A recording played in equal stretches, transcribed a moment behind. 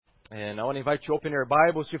And I want to invite you to open your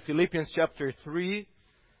Bibles to Philippians chapter 3.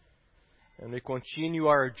 And we continue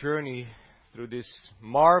our journey through this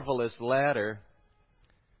marvelous letter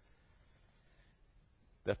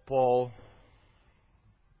that Paul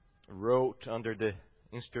wrote under the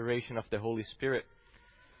inspiration of the Holy Spirit.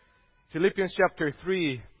 Philippians chapter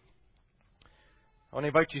 3. I want to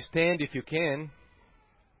invite you to stand if you can.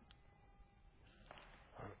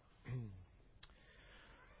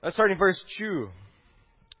 Let's start in verse 2.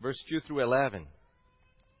 Verse 2 through 11.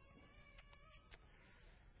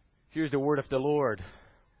 Here's the word of the Lord.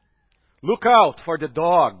 Look out for the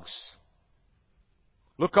dogs.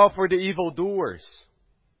 Look out for the evildoers.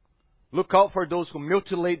 Look out for those who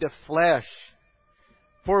mutilate the flesh.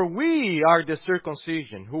 For we are the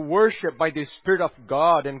circumcision, who worship by the Spirit of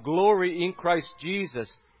God and glory in Christ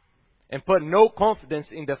Jesus, and put no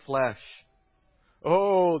confidence in the flesh.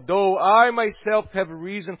 Oh, though I myself have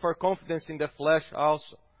reason for confidence in the flesh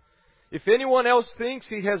also. If anyone else thinks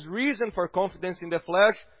he has reason for confidence in the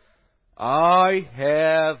flesh, I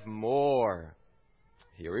have more.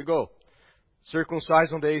 Here we go.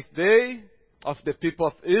 Circumcised on the 8th day, of the people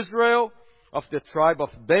of Israel, of the tribe of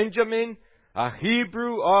Benjamin, a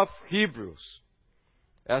Hebrew of Hebrews.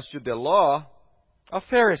 As to the law, a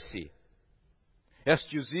Pharisee. As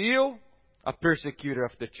to zeal, a persecutor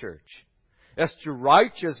of the church. As to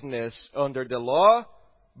righteousness under the law,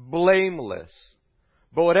 blameless.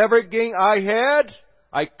 But whatever gain I had,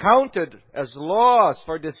 I counted as loss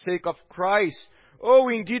for the sake of Christ. Oh,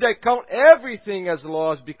 indeed, I count everything as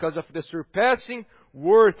loss because of the surpassing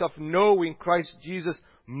worth of knowing Christ Jesus,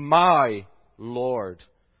 my Lord.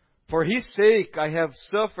 For His sake I have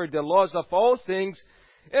suffered the loss of all things,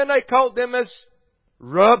 and I count them as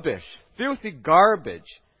rubbish, filthy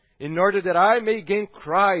garbage, in order that I may gain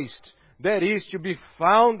Christ. That is, to be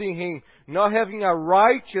found in Him, not having a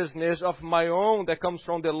righteousness of my own that comes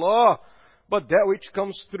from the law, but that which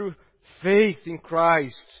comes through faith in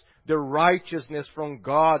Christ, the righteousness from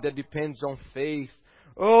God that depends on faith.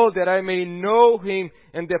 Oh, that I may know Him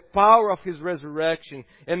and the power of His resurrection,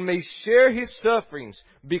 and may share His sufferings,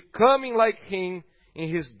 becoming like Him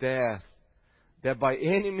in His death, that by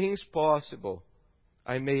any means possible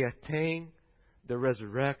I may attain the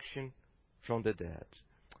resurrection from the dead.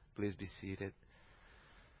 Please be seated.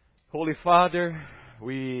 Holy Father,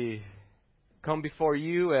 we come before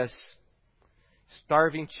You as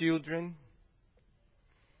starving children.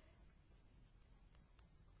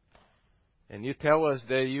 And You tell us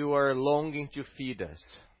that You are longing to feed us.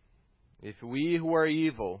 If we who are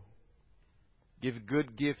evil give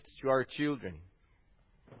good gifts to our children,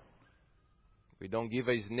 we don't give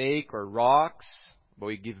a snake or rocks, but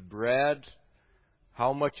we give bread,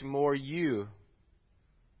 how much more You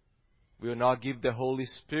will not give the Holy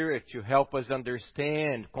Spirit to help us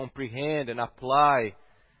understand, comprehend, and apply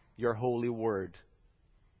Your holy word.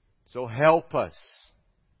 So help us.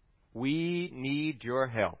 We need Your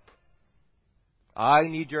help. I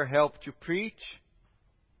need Your help to preach.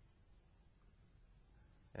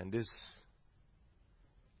 And this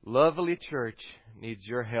lovely church needs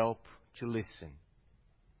Your help to listen.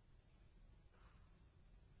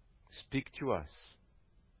 Speak to us.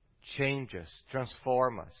 Change us.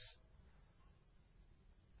 Transform us.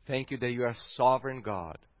 Thank You that You are sovereign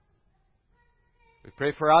God. We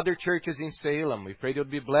pray for other churches in Salem. We pray that You'll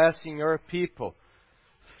be blessing Your people.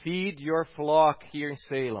 Feed Your flock here in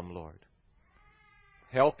Salem, Lord.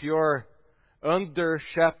 Help Your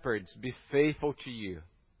under-shepherds be faithful to You.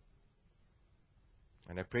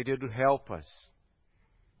 And I pray that You'll help us.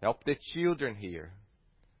 Help the children here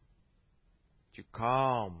to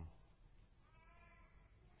calm,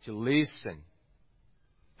 to listen.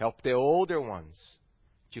 Help the older ones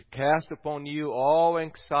to cast upon You all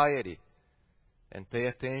anxiety and pay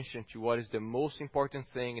attention to what is the most important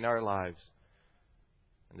thing in our lives.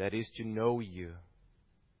 And that is to know You,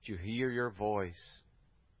 to hear Your voice.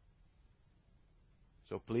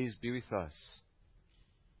 So please be with us.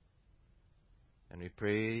 And we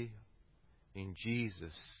pray in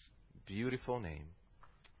Jesus' beautiful name.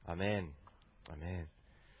 Amen. Amen.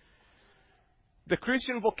 The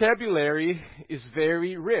Christian vocabulary is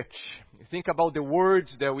very rich. You think about the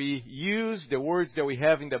words that we use, the words that we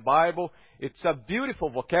have in the Bible. It's a beautiful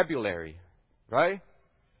vocabulary, right?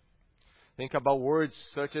 Think about words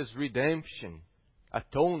such as redemption,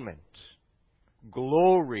 atonement,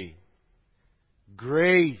 glory,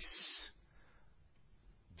 grace,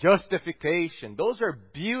 justification. Those are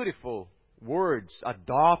beautiful words.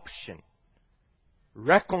 Adoption,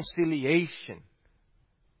 reconciliation,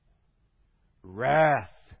 wrath,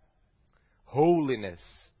 holiness.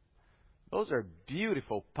 Those are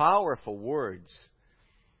beautiful, powerful words.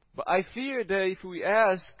 But I fear that if we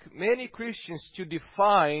ask many Christians to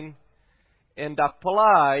define and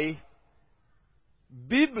apply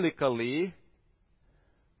biblically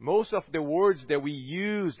most of the words that we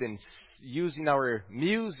use and use in our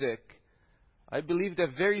music, I believe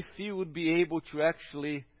that very few would be able to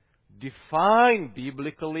actually define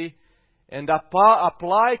biblically and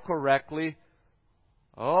apply correctly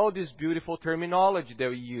all this beautiful terminology that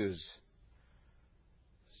we use.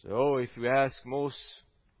 So if you ask most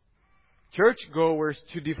churchgoers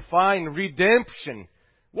to define redemption,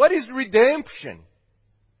 what is redemption?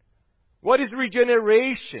 What is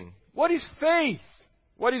regeneration? What is faith?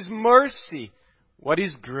 What is mercy? What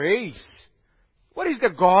is grace? What is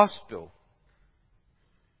the gospel?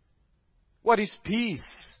 What is peace?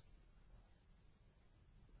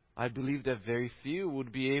 I believe that very few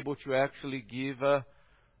would be able to actually give a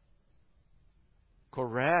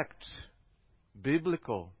correct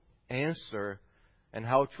biblical answer and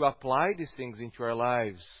how to apply these things into our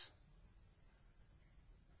lives.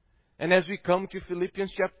 And as we come to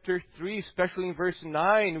Philippians chapter 3, especially in verse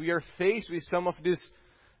 9, we are faced with some of these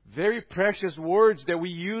very precious words that we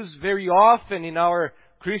use very often in our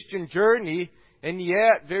Christian journey, and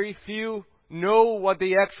yet very few know what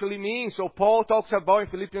they actually mean. So Paul talks about in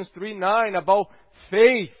Philippians 3:9 about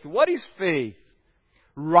faith. What is faith?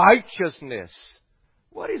 Righteousness.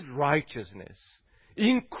 What is righteousness?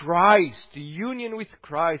 In Christ, union with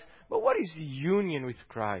Christ. But what is union with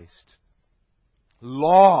Christ?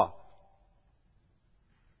 Law.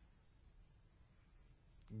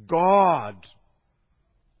 God.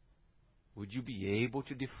 Would you be able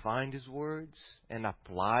to define these words and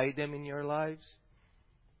apply them in your lives?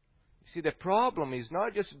 You see, the problem is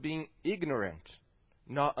not just being ignorant,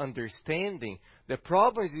 not understanding. The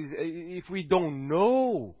problem is if we don't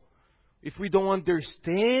know, if we don't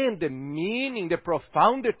understand the meaning, the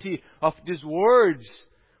profundity of these words,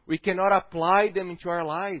 we cannot apply them into our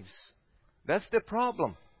lives. That's the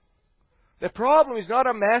problem. The problem is not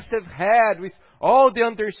a massive head with all the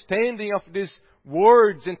understanding of these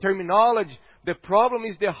words and terminology. The problem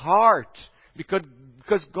is the heart.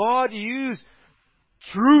 Because God used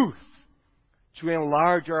truth to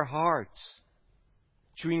enlarge our hearts,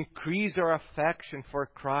 to increase our affection for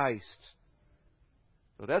Christ.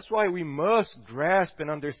 So that's why we must grasp and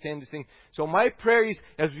understand this thing. So my prayer is,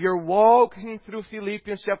 as we are walking through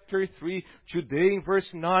Philippians chapter 3, today in verse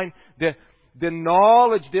 9, the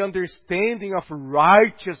knowledge, the understanding of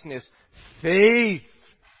righteousness, faith,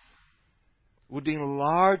 would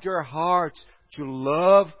enlarge our hearts to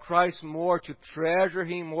love Christ more, to treasure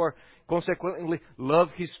Him more, consequently love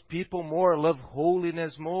His people more, love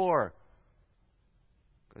holiness more.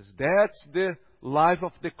 Because that's the life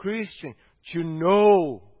of the Christian, to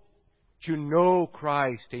know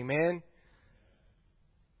Christ, amen?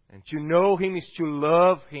 And to know Him is to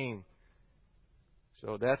love Him.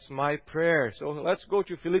 So that's my prayer. So let's go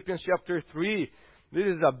to Philippians chapter 3. This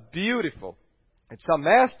is it's a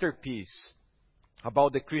masterpiece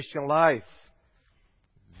about the Christian life.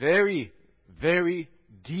 Very, very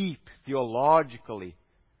deep theologically.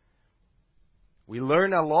 We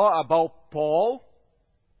learn a lot about Paul,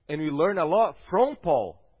 and we learn a lot from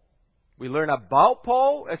Paul. We learn about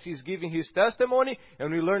Paul as he's giving his testimony,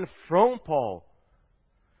 and we learn from Paul.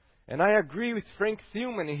 And I agree with Frank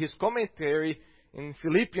Thielman in his commentary in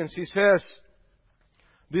Philippians. He says,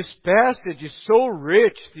 this passage is so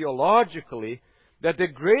rich theologically that the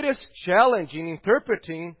greatest challenge in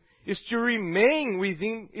interpreting is to remain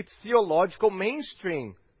within its theological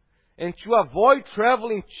mainstream and to avoid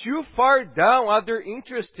traveling too far down other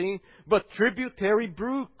interesting but tributary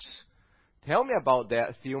brooks. Tell me about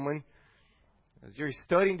that, Thielman. As you're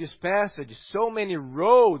studying this passage, so many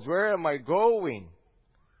roads, where am I going?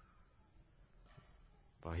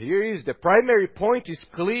 But here is the primary point is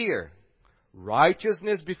clear.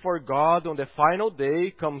 Righteousness before God on the final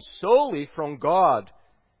day comes solely from God.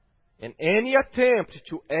 And any attempt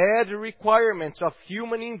to add requirements of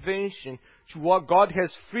human invention to what God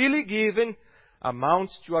has freely given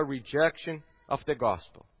amounts to a rejection of the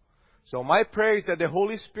gospel. So my prayer is that the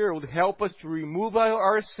Holy Spirit would help us to remove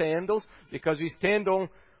our sandals, because we stand on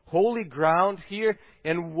holy ground here,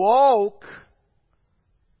 and walk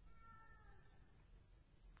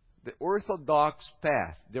the orthodox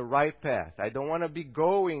path, the right path. I don't want to be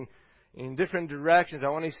going in different directions. I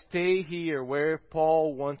want to stay here where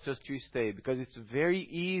Paul wants us to stay, because it's very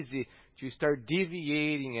easy to start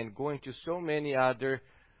deviating and going to so many other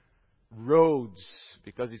roads,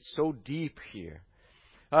 because it's so deep here.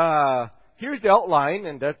 Here's the outline,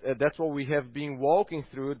 and that's what we have been walking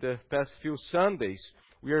through the past few Sundays.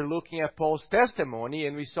 we are looking at Paul's testimony,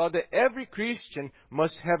 and we saw that every Christian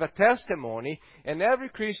must have a testimony, and every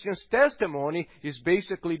Christian's testimony is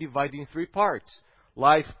basically divided in three parts.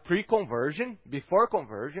 Life pre-conversion, before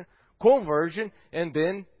conversion, conversion, and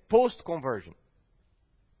then post-conversion.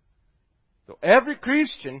 So every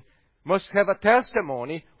Christian must have a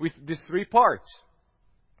testimony with these three parts.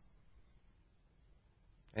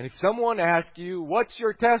 And if someone asks you, what's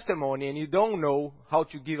your testimony, and you don't know how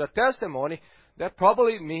to give a testimony, that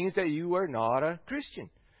probably means that you are not a Christian.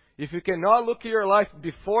 If you cannot look at your life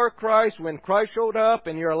before Christ, when Christ showed up,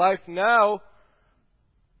 and your life now,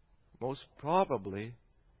 most probably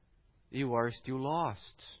you are still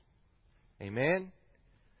lost. Amen?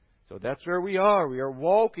 So that's where we are. We are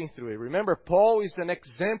walking through it. Remember, Paul is an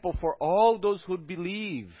example for all those who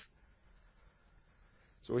believe.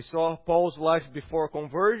 So we saw Paul's life before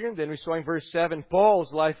conversion. Then we saw in verse 7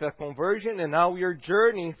 Paul's life at conversion. And now we are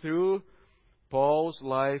journeying through Paul's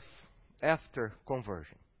life after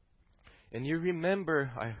conversion. And you remember,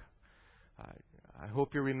 I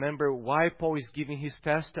hope you remember why Paul is giving his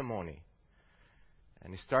testimony.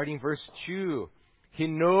 And starting verse 2, he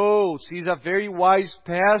knows, he's a very wise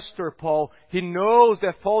pastor, Paul. He knows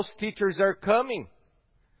that false teachers are coming.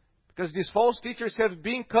 Because these false teachers have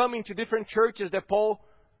been coming to different churches that Paul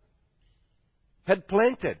had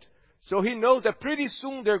planted. So he knows that pretty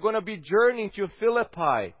soon they're going to be journeying to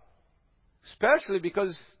Philippi. Especially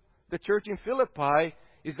because the church in Philippi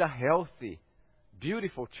is a healthy,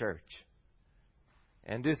 beautiful church.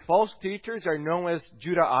 And these false teachers are known as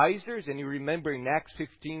Judaizers. And you remember in Acts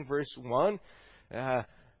 15 verse 1,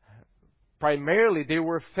 primarily they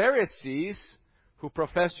were Pharisees who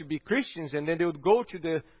professed to be Christians. And then they would go to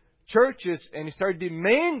the churches and start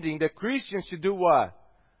demanding the Christians to do what?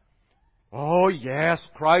 Oh yes,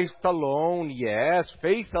 Christ alone, yes,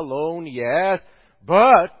 faith alone, yes,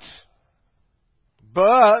 but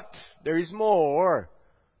there is more.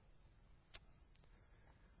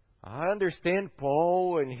 I understand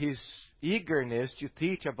Paul and his eagerness to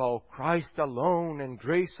teach about Christ alone and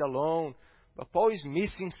grace alone, but Paul is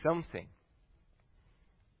missing something.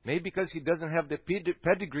 Maybe because he doesn't have the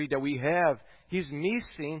pedigree that we have, he's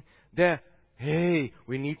missing the hey,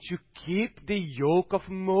 we need to keep the yoke of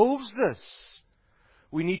Moses.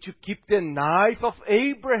 We need to keep the knife of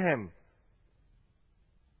Abraham.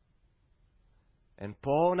 And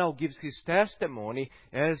Paul now gives his testimony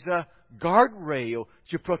as a guardrail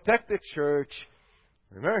to protect the church.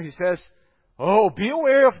 Remember, he says, oh, be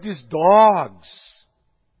aware of these dogs,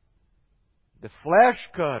 the flesh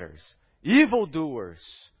cutters,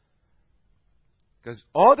 evildoers. Because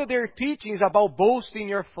all that they're teaching is about boasting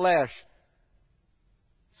your flesh.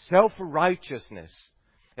 Self-righteousness.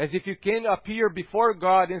 As if you can appear before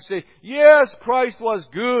God and say, yes, Christ was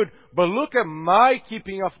good, but look at my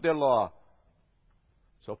keeping of the law.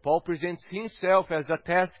 So Paul presents himself as a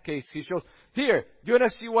test case. He shows, here, do you want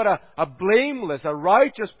to see what a blameless, a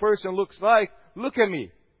righteous person looks like? Look at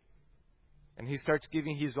me. And he starts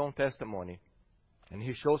giving his own testimony. And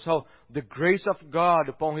he shows how the grace of God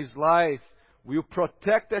upon his life will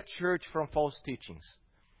protect the church from false teachings.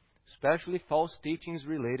 Especially false teachings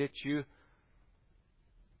related to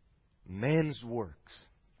man's works.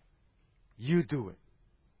 You do it.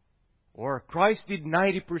 Or Christ did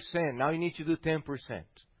 90%, now you need to do 10%.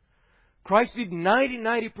 Christ did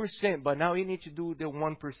 90%, but now you need to do the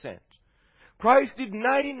 1%. Christ did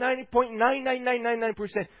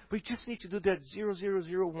 99.99999%, but you just need to do that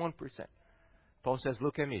 0.001%. Paul says,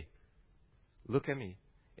 look at me. Look at me.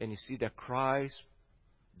 And you see that Christ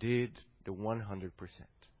did the 100%.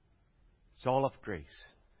 It's all of grace.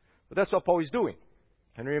 But that's what Paul is doing.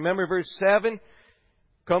 And remember verse 7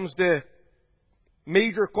 comes the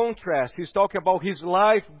major contrast. He's talking about his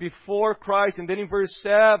life before Christ. And then in verse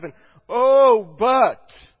 7, oh,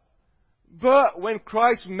 but when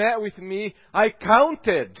Christ met with me, I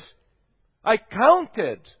counted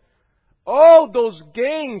all those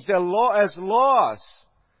gains as loss.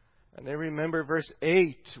 And then remember verse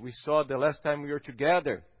 8, we saw the last time we were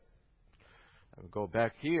together. I'll go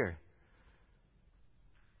back here.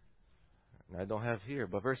 I don't have here,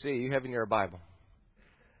 but verse 8 you have in your Bible.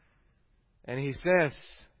 And he says,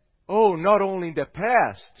 oh, not only in the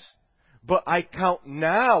past, but I count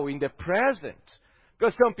now in the present.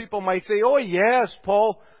 Because some people might say, oh yes,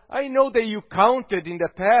 Paul, I know that you counted in the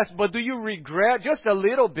past, but do you regret just a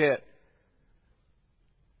little bit?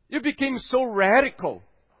 You became so radical.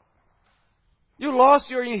 You lost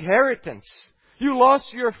your inheritance. You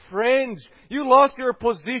lost your friends. You lost your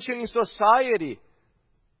position in society.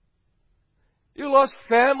 You lost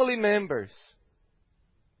family members.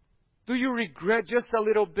 Do you regret just a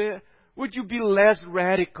little bit? Would you be less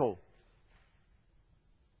radical?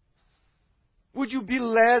 Would you be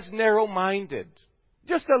less narrow-minded?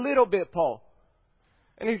 Just a little bit, Paul.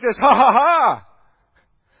 And he says, ha ha ha!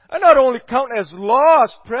 I not only count as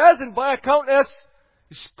lost, present, but I count as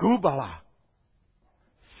skubala.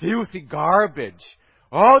 Filthy garbage.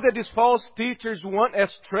 All that these false teachers want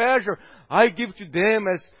as treasure, I give to them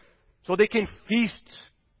as so they can feast.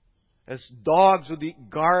 As dogs would eat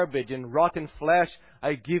garbage and rotten flesh,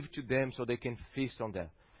 I give to them so they can feast on that.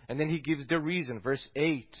 And then he gives the reason, verse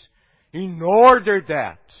 8. In order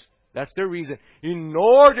that, that's the reason, in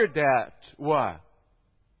order that, what?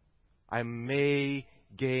 I may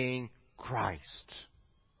gain Christ.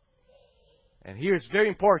 And here it's very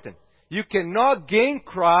important. You cannot gain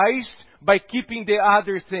Christ by keeping the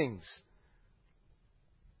other things.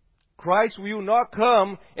 Christ will not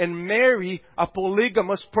come and marry a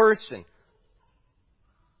polygamous person.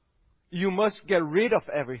 You must get rid of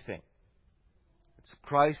everything. It's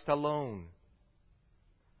Christ alone.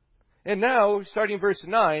 And now, starting verse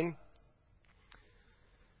 9,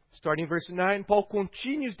 Paul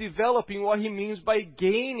continues developing what he means by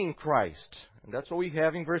gaining Christ. And that's what we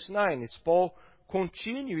have in verse 9. It's Paul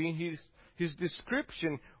continuing his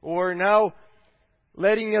description, or now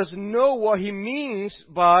letting us know what he means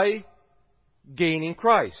by gaining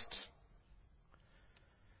Christ.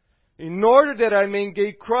 In order that I may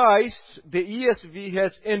gain Christ, the ESV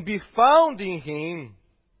has, and be found in Him,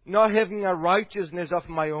 not having a righteousness of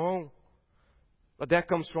my own, but that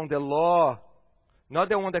comes from the law. Not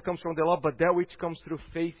the one that comes from the law, but that which comes through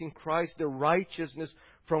faith in Christ, the righteousness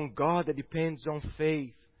from God that depends on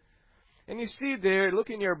faith. And you see there, look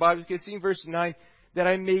in your Bible, you can see in verse 9, that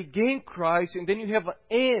I may gain Christ, and then you have an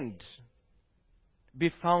end,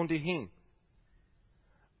 be found in Him.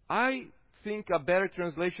 I think a better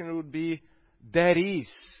translation would be, that is.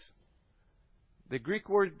 The Greek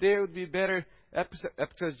word there would be better,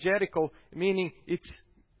 exegetical, meaning it's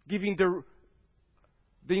giving the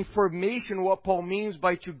information what Paul means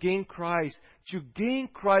by to gain Christ. To gain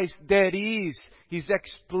Christ, that is. He's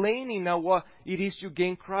explaining now what it is to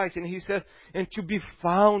gain Christ. And he says, and to be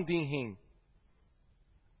found in Him.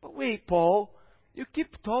 But wait, Paul, you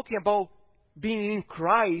keep talking about being in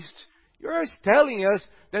Christ. You're telling us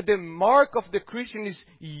that the mark of the Christian is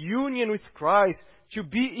union with Christ, to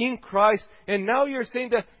be in Christ. And now you're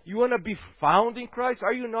saying that you want to be found in Christ?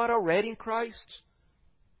 Are you not already in Christ?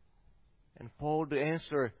 And Paul the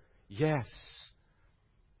answer, yes.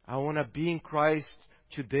 I want to be in Christ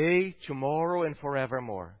today, tomorrow, and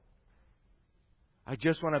forevermore. I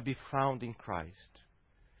just want to be found in Christ.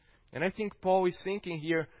 And I think Paul is thinking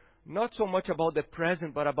here not so much about the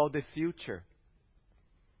present, but about the future.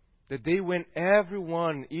 The day when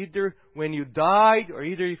everyone, either when you died or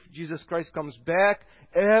either if Jesus Christ comes back,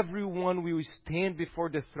 everyone will stand before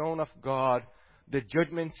the throne of God, the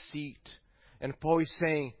judgment seat. And Paul is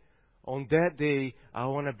saying, on that day, I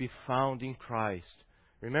want to be found in Christ.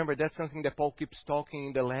 Remember, that's something that Paul keeps talking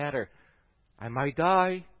in the letter. I might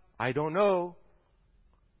die. I don't know.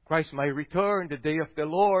 Christ might return, the day of the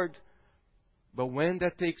Lord. But when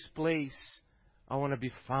that takes place, I want to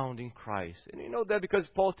be found in Christ. And you know that because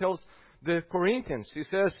Paul tells the Corinthians, he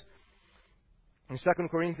says in 2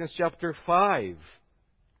 Corinthians chapter 5,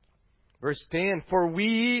 verse 10, for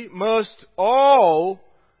we must all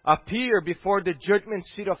appear before the judgment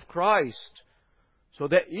seat of Christ, so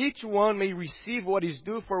that each one may receive what is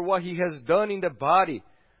due for what he has done in the body,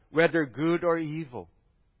 whether good or evil.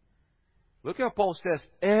 Look at what Paul says,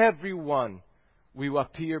 everyone will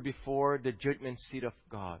appear before the judgment seat of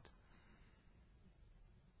God.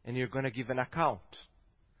 And you're going to give an account.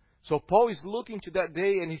 So Paul is looking to that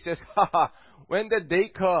day and he says, when that day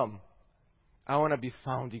comes, I want to be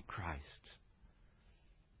found in Christ.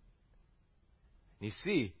 You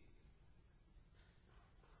see,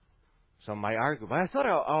 some might argue, but I thought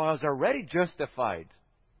I was already justified.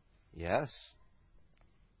 Yes,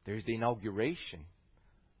 there's the inauguration,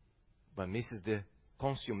 but misses the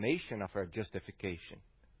consummation of our justification.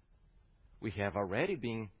 We have already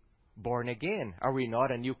been born again. Are we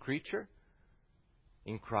not a new creature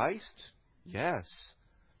in Christ? Yes.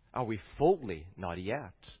 Are we fully? Not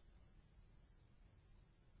yet.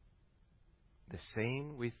 The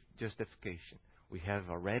same with justification. We have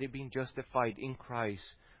already been justified in Christ,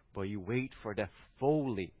 but you wait for the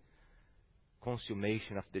fully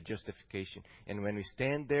consummation of the justification. And when we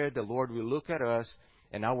stand there, the Lord will look at us,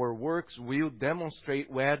 and our works will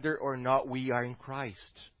demonstrate whether or not we are in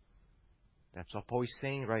Christ. That's what Paul is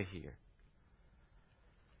saying right here.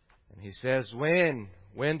 And he says, when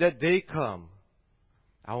that day comes,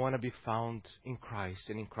 I want to be found in Christ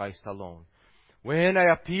and in Christ alone. When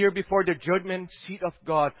I appear before the judgment seat of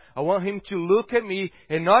God, I want Him to look at me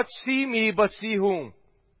and not see me, but see whom?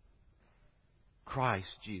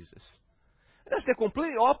 Christ Jesus. That's the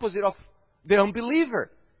complete opposite of the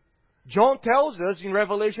unbeliever. John tells us in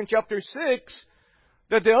Revelation chapter 6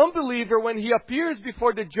 that the unbeliever, when he appears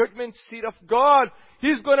before the judgment seat of God,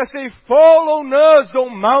 he's going to say, "Fall on us, O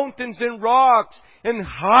mountains and rocks, and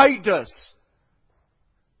hide us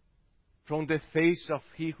from the face of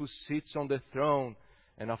He who sits on the throne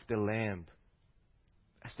and of the Lamb."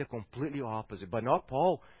 That's the completely opposite. But not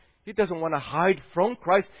Paul. He doesn't want to hide from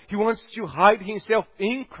Christ. He wants to hide himself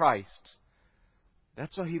in Christ.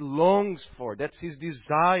 That's what he longs for. That's his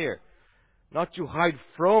desire. Not to hide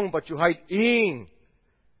from, but to hide in.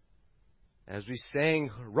 As we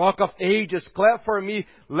sang, "Rock of Ages, clap for me.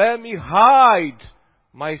 Let me hide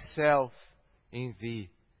myself in Thee."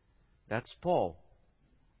 That's Paul.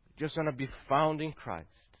 Just want to be found in Christ.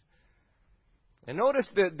 And notice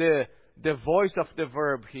the voice of the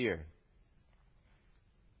verb here.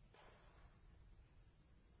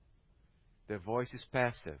 The voice is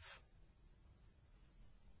passive.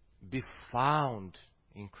 Be found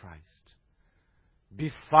in Christ.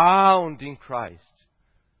 Be found in Christ.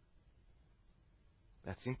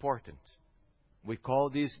 That's important. We call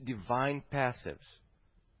these divine passives.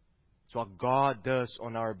 It's what God does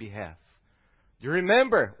on our behalf. Do you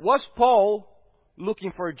remember? Was Paul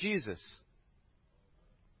looking for Jesus?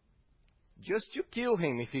 Just to kill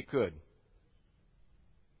him if he could.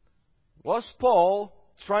 Was Paul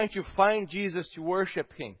trying to find Jesus to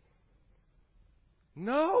worship Him?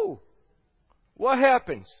 No. What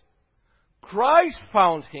happens? Christ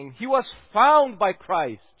found him. He was found by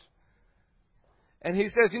Christ. And he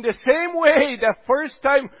says, in the same way, that first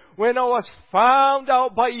time when I was found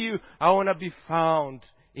out by you, I want to be found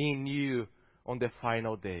in you on the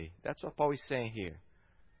final day. That's what Paul is saying here.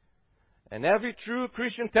 And every true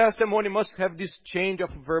Christian testimony must have this change of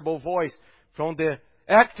verbal voice from the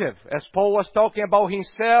active, as Paul was talking about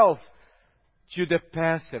himself, to the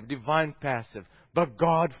passive, divine passive. But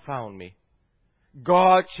God found me.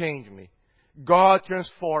 God changed me. God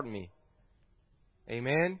transformed me.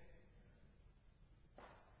 Amen?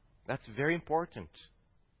 That's very important.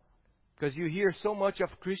 Because you hear so much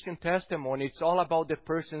of Christian testimony, it's all about the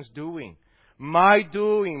person's doing. My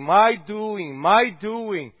doing, my doing, my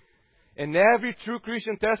doing. In every true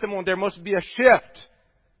Christian testimony, there must be a shift.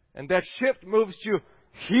 And that shift moves to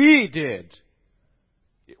He did.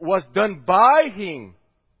 It was done by Him.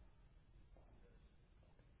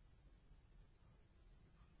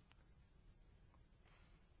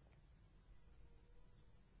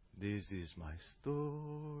 This is my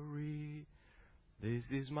story. This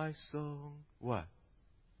is my song. What?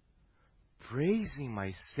 Praising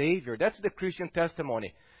my Savior. That's the Christian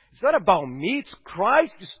testimony. It's not about me, it's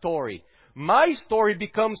Christ's story. My story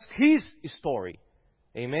becomes His story.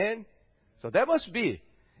 Amen? So that must be.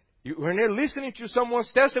 When you're listening to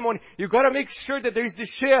someone's testimony, you've got to make sure that there is the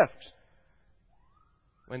shift.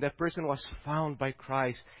 When that person was found by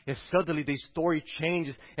Christ, if suddenly the story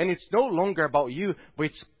changes, and it's no longer about you, but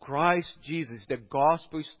it's Christ Jesus, the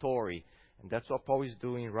gospel story. And that's what Paul is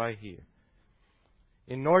doing right here.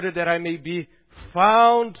 In order that I may be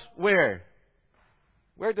found where?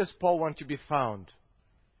 Where does Paul want to be found?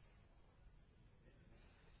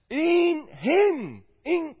 In Him,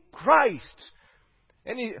 in Christ.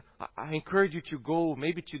 And I encourage you to go,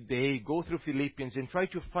 maybe today, go through Philippians and try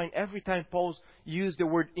to find every time Paul used the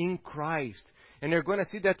word in Christ. And you're going to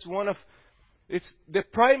see that's it's the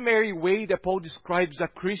primary way that Paul describes a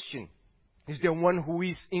Christian. Is the one who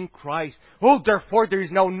is in Christ. Oh, therefore there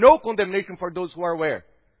is now no condemnation for those who are where?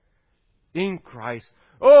 In Christ.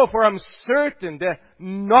 Oh, for I'm certain that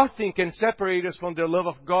nothing can separate us from the love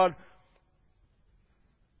of God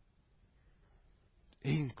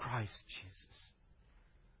in Christ Jesus.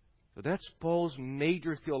 So that's Paul's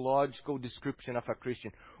major theological description of a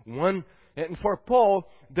Christian. One, and for Paul,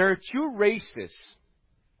 there are two races.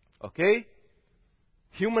 Okay?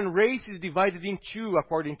 Human race is divided in two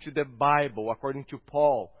according to the Bible, according to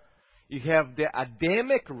Paul. You have the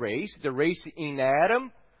Adamic race, the race in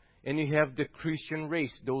Adam, and you have the Christian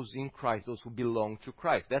race, those in Christ, those who belong to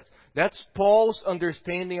Christ. That's Paul's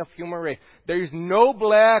understanding of human race. There is no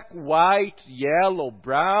black, white, yellow,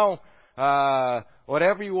 brown,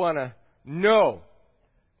 whatever you want to know.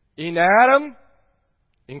 In Adam,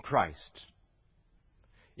 in Christ.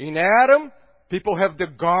 In Adam, people have the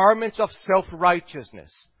garments of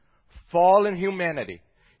self-righteousness, fallen humanity.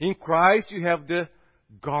 In Christ, you have the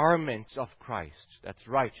garments of Christ. That's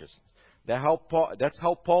righteousness. That's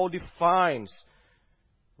how Paul defines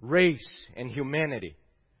race and humanity.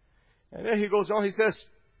 And then he goes on, he says,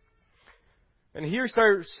 and here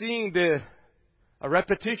start seeing a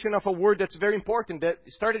repetition of a word that's very important that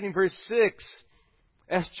started in verse 6.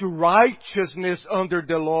 as to righteousness under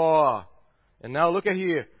the law. And now look at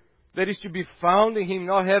here. That is to be found in Him,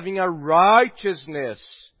 not having a righteousness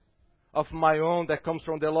of my own that comes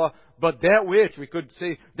from the law, but that which, we could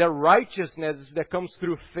say, the righteousness that comes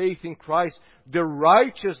through faith in Christ, the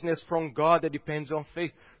righteousness from God that depends on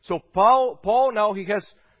faith. So Paul now, he has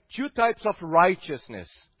two types of righteousness.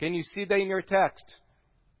 Can you see that in your text?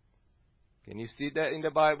 Can you see that in the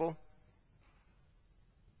Bible?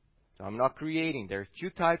 So I'm not creating. There are two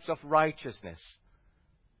types of righteousness.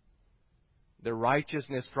 The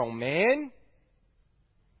righteousness from man,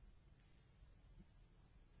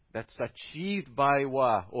 that's achieved by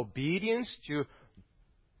what? Obedience to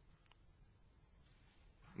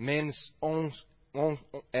man's own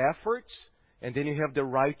efforts. And then you have the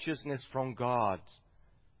righteousness from God.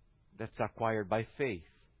 That's acquired by faith.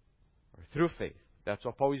 Or through faith. That's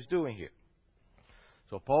what Paul is doing here.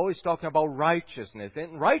 So Paul is talking about righteousness.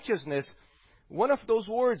 And righteousness, one of those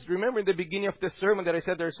words, remember in the beginning of the sermon that I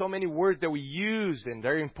said there are so many words that we use. And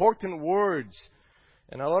they're important words.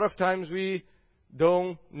 And a lot of times we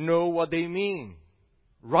don't know what they mean.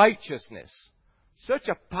 Righteousness. Such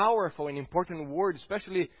a powerful and important word,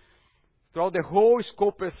 especially throughout the whole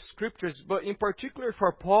scope of Scriptures, but in particular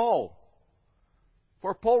for Paul.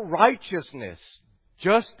 For Paul, righteousness,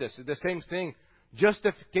 justice is the same thing.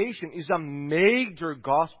 Justification is a major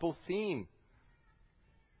gospel theme.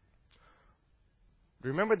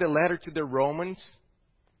 Remember the letter to the Romans?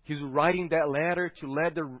 He's writing that letter to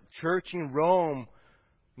let the church in Rome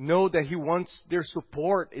know that he wants their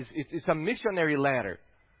support. It's a missionary letter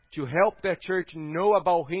to help that church know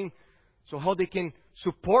about him, so how they can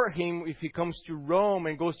support him if he comes to Rome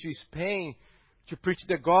and goes to Spain to preach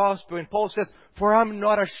the gospel. And Paul says, "For I'm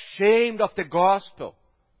not ashamed of the gospel,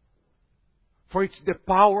 for it's the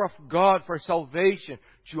power of God for salvation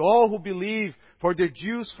to all who believe, for the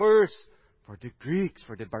Jews first, for the Greeks,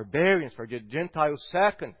 for the barbarians, for the Gentiles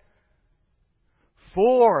second.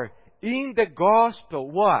 For in the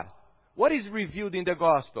gospel," what? What is revealed in the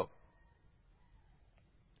gospel?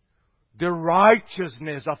 The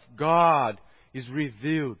righteousness of God is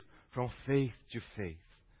revealed from faith to faith.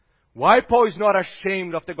 Why Paul is not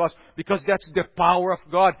ashamed of the gospel? Because that's the power of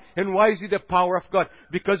God. And why is it the power of God?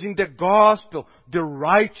 Because in the gospel, the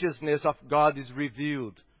righteousness of God is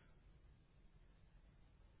revealed.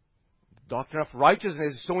 The doctrine of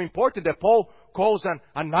righteousness is so important that Paul calls an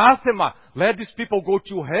anathema. Let these people go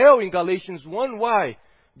to hell in Galatians 1. Why?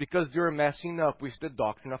 Because they're messing up with the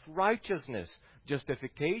doctrine of righteousness,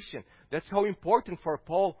 justification. That's how important for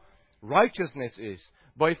Paul righteousness is.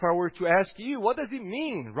 But if I were to ask you, what does it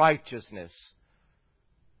mean, righteousness?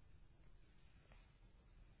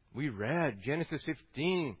 We read Genesis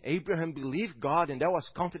 15. Abraham believed God and that was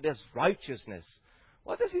counted as righteousness.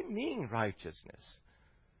 What does it mean, righteousness?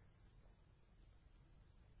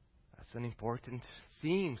 That's an important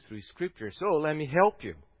theme through Scripture. So let me help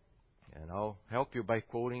you. And I'll help you by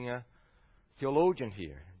quoting a theologian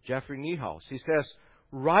here, Jeffrey Niehaus. He says,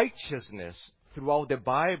 righteousness throughout the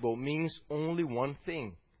Bible means only one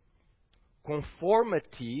thing: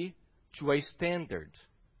 conformity to a standard.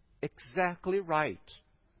 Exactly right.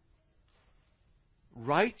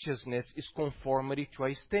 Righteousness is conformity to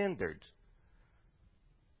a standard.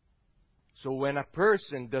 So when a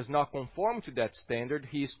person does not conform to that standard,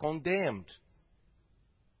 he is condemned.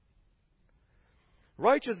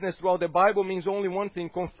 Righteousness throughout the Bible means only one thing: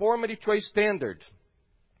 conformity to a standard.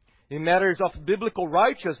 In matters of biblical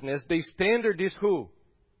righteousness, the standard is who?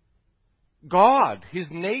 God, His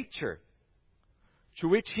nature, to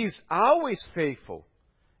which He is always faithful,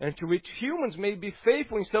 and to which humans may be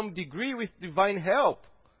faithful in some degree with divine help.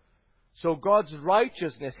 So God's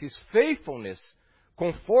righteousness, His faithfulness,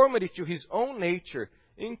 conformity to His own nature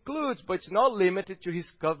includes, but it's not limited to, His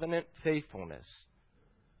covenant faithfulness.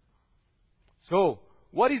 So,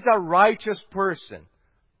 what is a righteous person?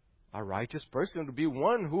 A righteous person would be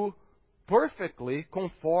one who perfectly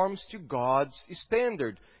conforms to God's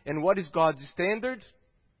standard. And what is God's standard?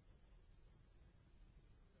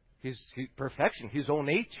 His perfection, His own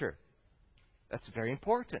nature. That's very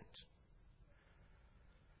important.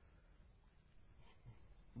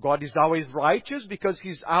 God is always righteous because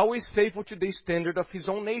He's always faithful to the standard of His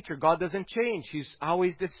own nature. God doesn't change. He's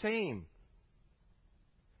always the same.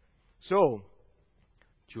 So,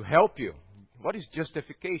 to help you, what is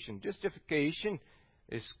justification? Justification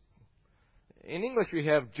is, in English we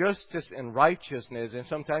have justice and righteousness, and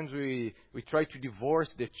sometimes we try to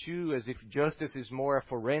divorce the two as if justice is more a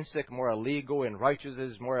forensic, more a legal, and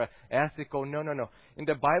righteousness is more a ethical. No. In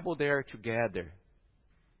the Bible they are together.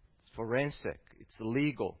 It's forensic. It's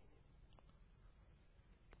legal.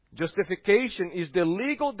 Justification is the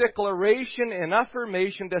legal declaration and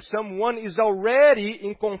affirmation that someone is already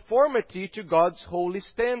in conformity to God's holy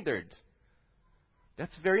standard.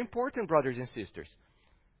 That's very important, brothers and sisters.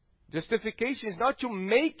 Justification is not to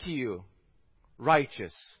make you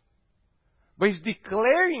righteous, but it's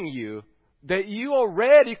declaring you that you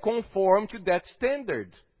already conform to that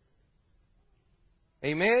standard.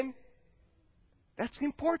 Amen? That's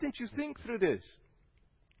important you think through this.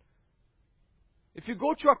 If you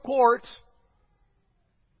go to a court,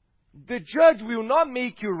 the judge will not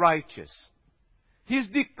make you righteous. He's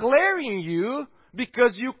declaring you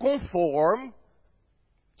because you conform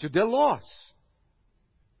to the laws.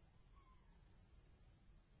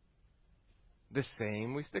 The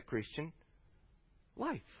same with the Christian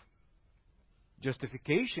life.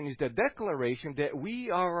 Justification is the declaration that we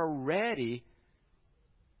are already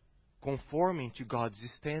conforming to God's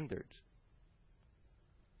standards.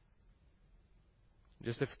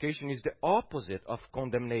 Justification is the opposite of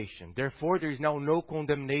condemnation. Therefore, there is now no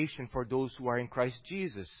condemnation for those who are in Christ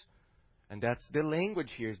Jesus. And that's the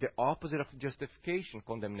language here, is the opposite of justification,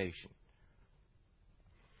 condemnation.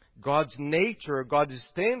 God's nature, God's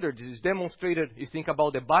standards is demonstrated, you think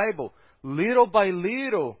about the Bible, little by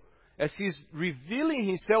little, as He's revealing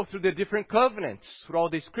Himself through the different covenants, through all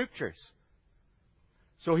the Scriptures.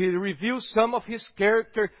 So He reveals some of His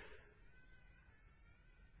character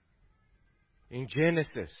in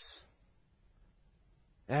Genesis,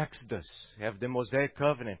 Exodus, you have the Mosaic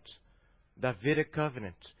covenant, Davidic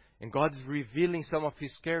covenant. And God is revealing some of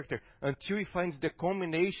His character until He finds the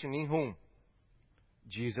culmination in whom?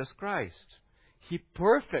 Jesus Christ. He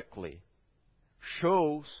perfectly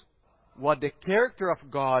shows what the character of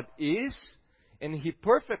God is, and He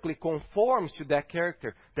perfectly conforms to that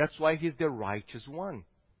character. That's why He's the righteous one.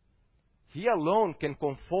 He alone can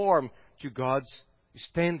conform to God's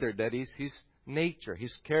standard, that is His nature,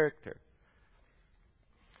 His character.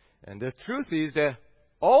 And the truth is that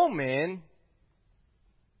all men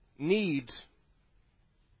need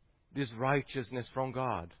this righteousness from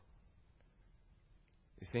God.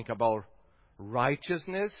 You think about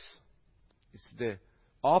righteousness, it's the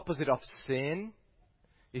opposite of sin.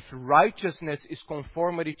 If righteousness is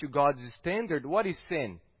conformity to God's standard, what is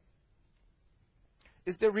sin?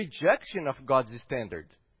 It's the rejection of God's standard.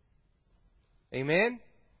 Amen?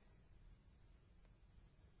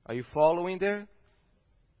 Are you following there?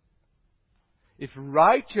 If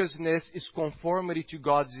righteousness is conformity to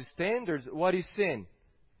God's standards, what is sin?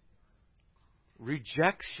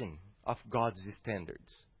 Rejection of God's standards.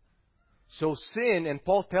 So sin, and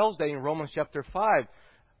Paul tells that in Romans chapter 5,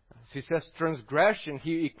 he says transgression,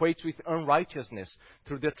 he equates with unrighteousness.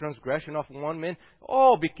 Through the transgression of one man,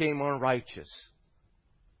 all became unrighteous.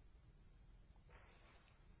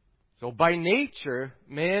 So by nature,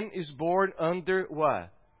 man is born under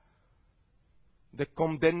what? The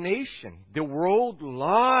condemnation. The world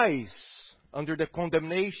lies under the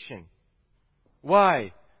condemnation.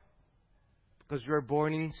 Why? Because we are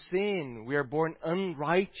born in sin. We are born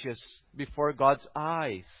unrighteous before God's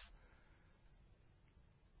eyes.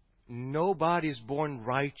 Nobody is born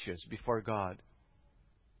righteous before God.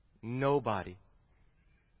 Nobody.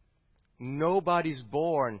 Nobody is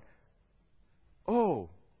born,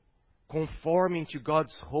 conforming to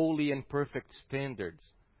God's holy and perfect standards.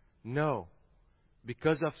 No.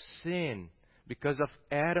 Because of sin, because of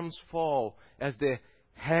Adam's fall, as the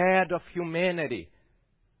head of humanity,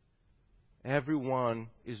 everyone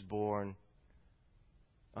is born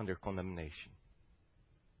under condemnation.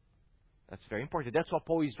 That's very important. That's what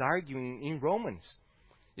Paul is arguing in Romans.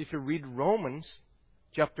 If you read Romans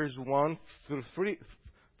chapters 1 through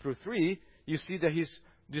 3, you see that he's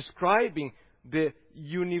describing the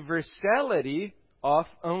universality of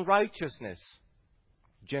unrighteousness.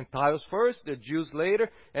 Gentiles first, the Jews later,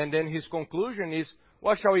 and then his conclusion is,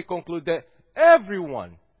 what shall we conclude? That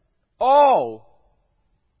everyone, all,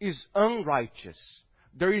 is unrighteous.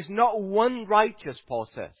 There is not one righteous, Paul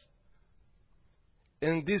says.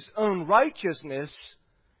 And this unrighteousness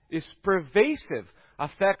is pervasive,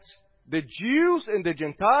 affects the Jews and the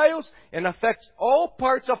Gentiles, and affects all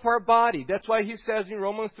parts of our body. That's why he says in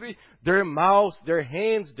Romans 3, their mouths, their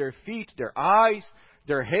hands, their feet, their eyes,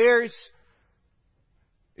 their hairs,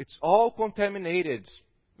 it's all contaminated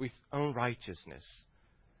with unrighteousness.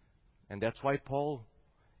 And that's why Paul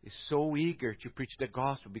is so eager to preach the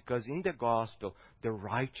gospel, because in the gospel, the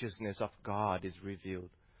righteousness of God is revealed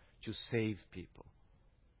to save people.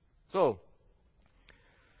 So,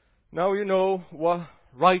 now you know what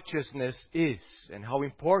righteousness is and how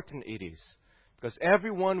important it is. Because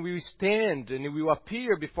everyone will stand and will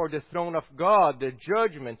appear before the throne of God, the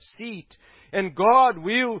judgment seat, and God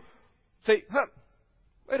will say,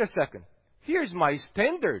 Wait a second. Here's my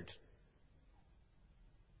standard.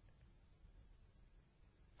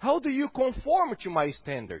 How do you conform to my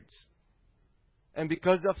standards? And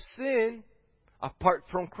because of sin, apart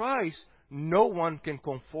from Christ, no one can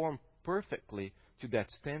conform perfectly to that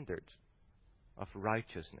standard of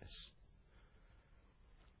righteousness.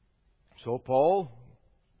 So Paul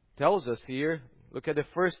tells us here, look at the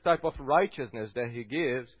first type of righteousness that he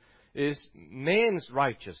gives, is man's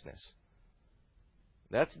righteousness.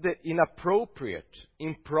 That's the inappropriate,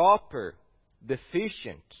 improper,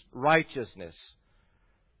 deficient righteousness.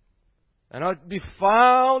 And I'd be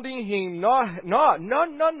found in him, not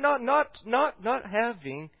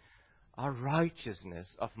having a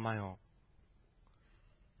righteousness of my own.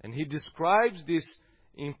 And he describes this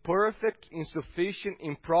imperfect, insufficient,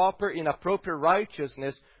 improper, inappropriate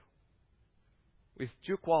righteousness with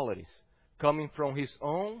two qualities, coming from his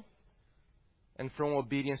own and from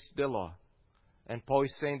obedience to the law. And Paul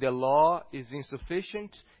is saying the law is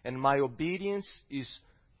insufficient and my obedience is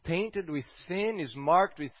tainted with sin, is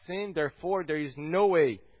marked with sin. Therefore, there is no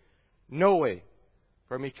way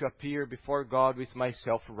for me to appear before God with my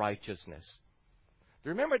self-righteousness. Do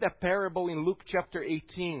you remember that parable in Luke chapter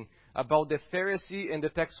 18 about the Pharisee and the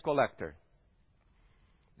tax collector?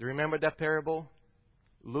 Do you remember that parable?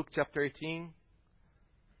 Luke chapter 18.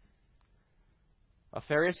 A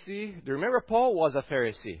Pharisee. Do you remember Paul was a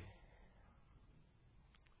Pharisee?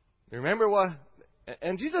 Do you remember what?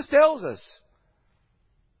 And Jesus tells us,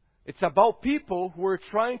 it's about people who are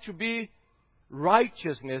trying to be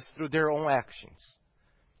righteousness through their own actions.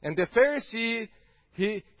 And the Pharisee,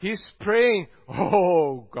 he's praying,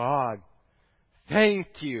 oh God, thank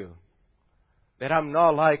you that I'm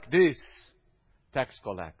not like this tax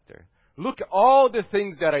collector. Look at all the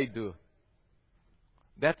things that I do.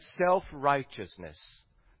 That's self-righteousness.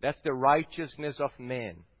 That's the righteousness of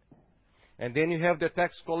man. And then you have the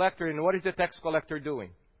tax collector, and what is the tax collector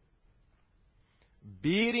doing?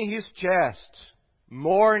 Beating his chest,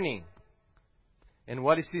 mourning. And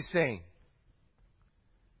what is he saying?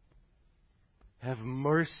 Have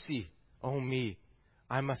mercy on me.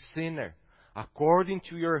 I'm a sinner. According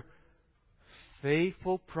to your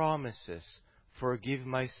faithful promises, forgive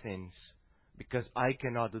my sins, because I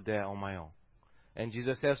cannot do that on my own. And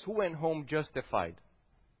Jesus says, who went home justified?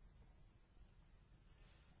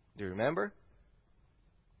 Do you remember?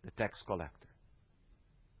 The tax collector.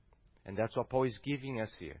 And that's what Paul is giving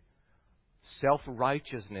us here.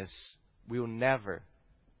 Self-righteousness will never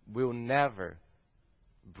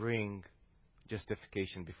bring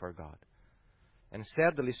justification before God. And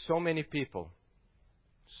sadly, so many people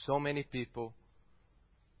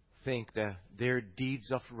think that their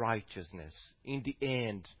deeds of righteousness, in the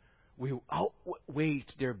end, will outweigh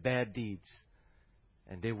their bad deeds,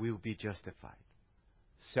 and they will be justified.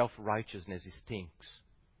 Self-righteousness stinks.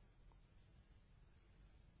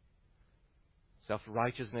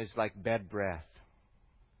 Self-righteousness is like bad breath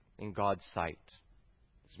in God's sight.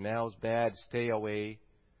 Smells bad, stay away.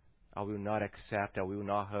 I will not accept, I will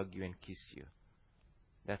not hug you and kiss you.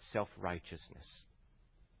 That's self-righteousness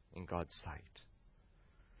in God's sight.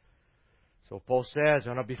 So Paul says,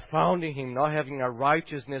 I want to be found in him, not having a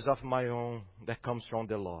righteousness of my own that comes from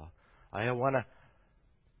the law. I want to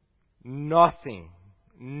nothing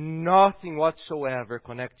whatsoever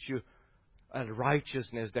connect to a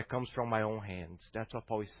righteousness that comes from my own hands. That's what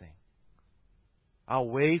Paul is saying.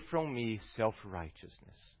 Away from me,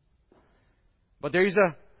 self-righteousness. But there is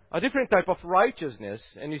a different type of righteousness,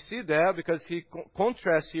 and you see that because he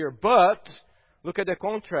contrasts here. But, look at the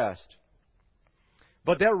contrast.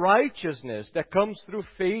 But that righteousness that comes through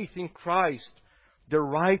faith in Christ, the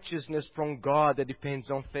righteousness from God that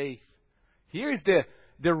depends on faith. Here is the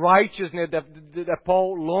righteousness that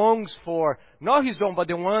Paul longs for. Not his own, but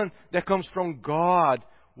the one that comes from God.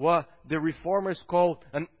 What the Reformers call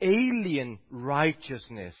an alien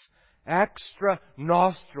righteousness. Extra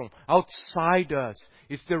nostrum, outside us.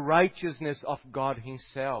 It's the righteousness of God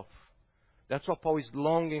Himself. That's what Paul is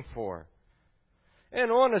longing for.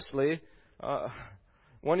 And honestly,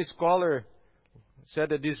 one scholar said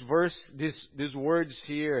that this verse, these words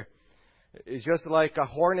here, is just like a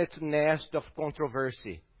hornet's nest of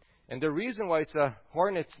controversy. And the reason why it's a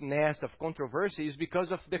hornet's nest of controversy is because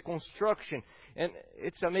of the construction. And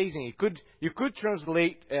it's amazing. You could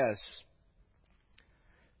translate as,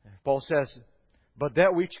 Paul says, but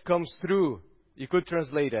that which comes through, you could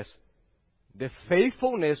translate as the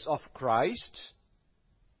faithfulness of Christ,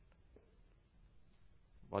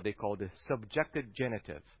 what they call the subjective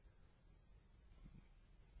genitive.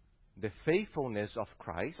 The faithfulness of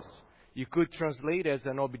Christ, you could translate as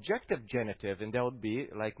an objective genitive, and that would be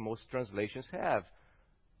like most translations have.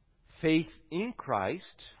 faith in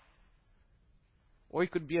Christ, or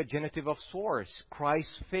it could be a genitive of source,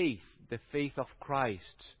 Christ's faith, the faith of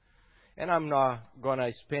Christ. And I'm not going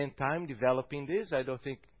to spend time developing this. I don't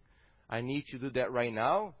think I need to do that right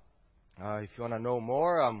now. If you want to know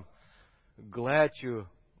more, I'm glad to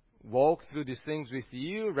walk through these things with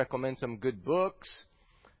you, recommend some good books.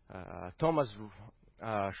 Thomas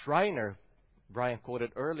Schreiner, Brian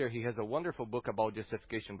quoted earlier, he has a wonderful book about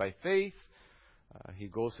justification by faith. He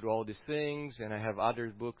goes through all these things, and I have other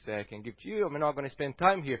books that I can give to you. I'm not going to spend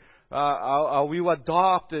time here. I will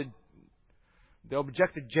adopt the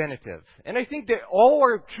objective genitive. And I think they all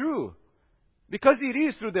are true, because it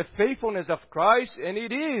is through the faithfulness of Christ, and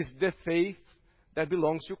it is the faith that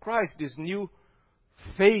belongs to Christ, this new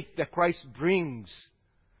faith that Christ brings.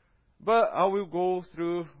 But I will go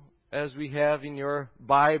through, as we have in your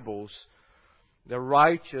Bibles, the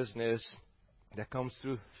righteousness that comes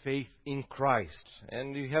through faith in Christ.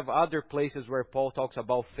 And you have other places where Paul talks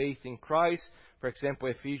about faith in Christ. For example,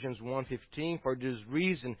 Ephesians 1:15, for this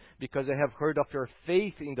reason, because I have heard of your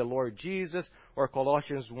faith in the Lord Jesus. Or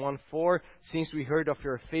Colossians 1:4, since we heard of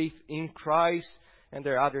your faith in Christ. And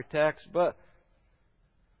there are other texts, but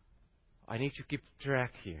I need to keep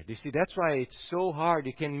track here. You see, that's why it's so hard.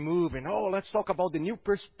 You can move and, let's talk about the new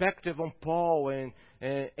perspective on Paul and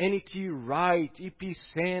N.T. Wright, E.P.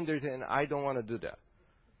 Sanders, and I don't want to do that.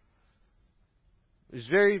 It's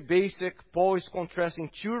very basic. Paul is contrasting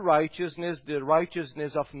two righteousness, the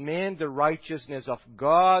righteousness of man, the righteousness of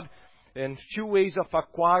God, and two ways of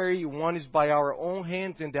acquiring. One is by our own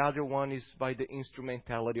hands, and the other one is by the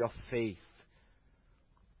instrumentality of faith.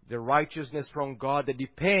 The righteousness from God that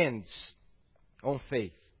depends on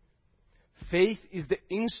faith. Faith is the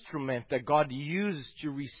instrument that God uses to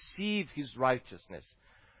receive His righteousness.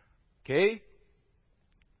 Okay?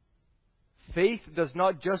 Faith does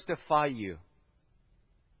not justify you.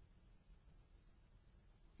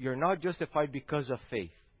 You're not justified because of faith.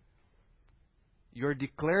 You're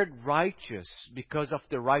declared righteous because of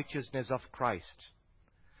the righteousness of Christ.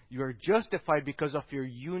 You are justified because of your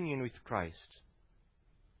union with Christ.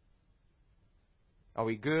 Are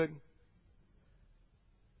we good?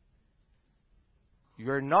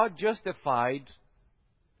 You are not justified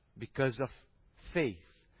because of faith.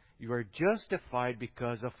 You are justified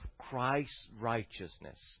because of Christ's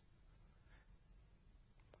righteousness.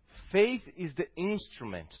 Faith is the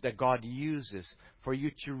instrument that God uses for you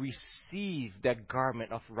to receive that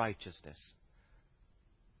garment of righteousness.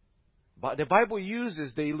 But the Bible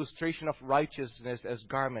uses the illustration of righteousness as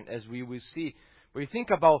garment, as we will see. When you think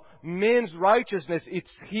about man's righteousness,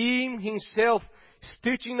 it's him himself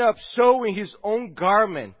stitching up, sewing his own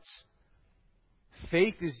garments.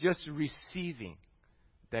 Faith is just receiving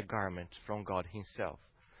that garment from God Himself.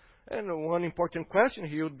 And one important question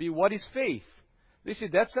here would be, what is faith? You see,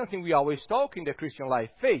 that's something we always talk in the Christian life,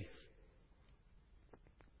 faith.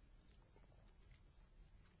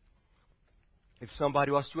 If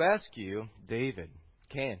somebody was to ask you, David,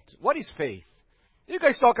 Kent, what is faith? You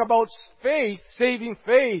guys talk about faith, saving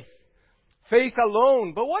faith, faith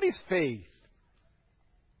alone, but what is faith?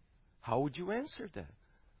 How would you answer that?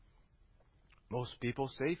 Most people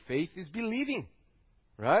say faith is believing,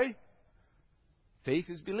 right? Faith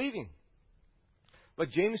is believing. But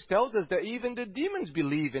James tells us that even the demons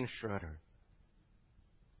believe and shudder.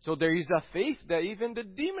 So there is a faith that even the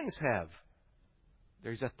demons have.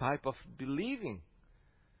 There is a type of believing.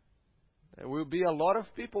 There will be a lot of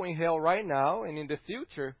people in hell right now and in the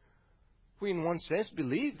future who in one sense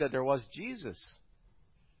believe that there was Jesus.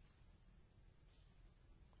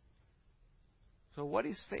 So what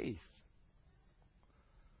is faith?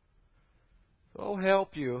 So I'll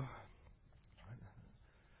help you.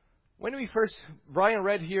 When we first, Brian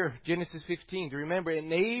read here, Genesis 15, do you remember?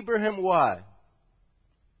 And Abraham what?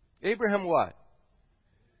 Abraham what?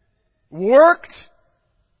 Worked.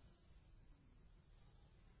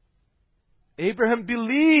 Abraham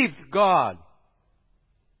believed God.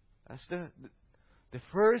 That's the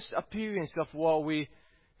first appearance of what we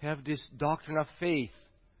have, this doctrine of faith.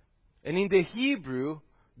 And in the Hebrew,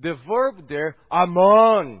 the verb there,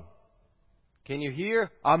 aman. Can you hear?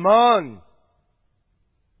 Aman.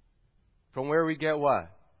 From where we get what?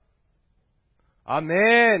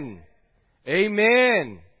 Amen.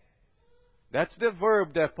 Amen. That's the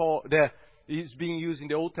verb that is being used in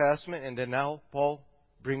the Old Testament, and then now Paul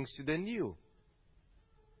brings to the New.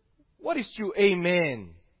 What is to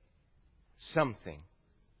amen? Something.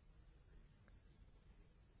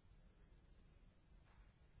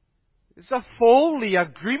 It's a fully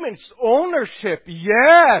agreement. It's ownership.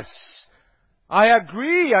 Yes. I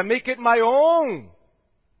agree. I make it my own.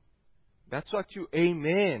 That's what you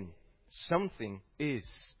amen something is.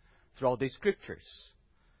 throughout the Scriptures.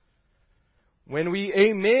 When we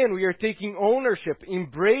amen, we are taking ownership,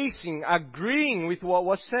 embracing, agreeing with what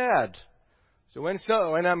was said. So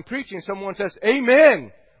when I'm preaching, someone says,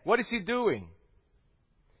 amen, what is he doing?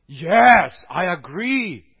 Yes, I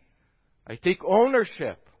agree. I take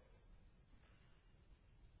ownership.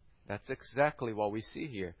 That's exactly what we see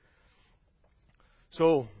here.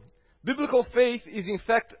 So, biblical faith is in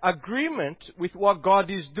fact agreement with what God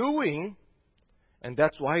is doing, and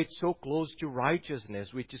that's why it's so close to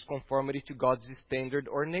righteousness, which is conformity to God's standard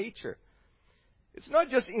or nature. It's not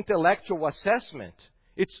just intellectual assessment.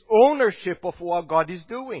 It's ownership of what God is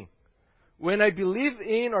doing. When I believe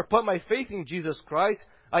in or put my faith in Jesus Christ,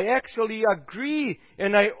 I actually agree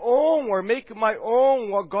and I own or make my own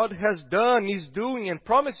what God has done, is doing, and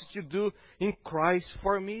promises to do in Christ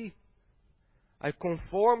for me. I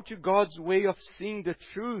conform to God's way of seeing the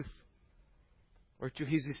truth, or to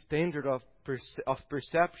His standard of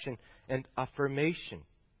perception and affirmation.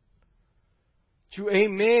 To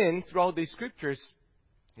amen throughout the Scriptures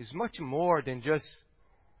is much more than just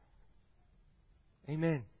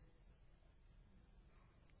amen.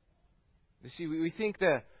 You see, we think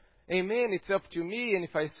that amen, it's up to me, and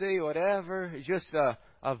if I say whatever, it's just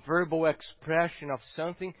a verbal expression of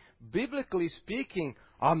something. Biblically speaking,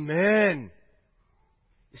 amen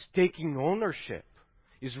is taking ownership,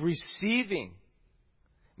 is receiving,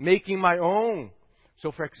 making my own.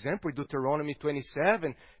 So, for example, Deuteronomy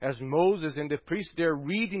 27, as Moses and the priests, they're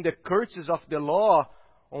reading the curses of the law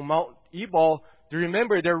on Mount Ebal. Do you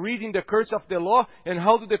remember? They're reading the curse of the law, and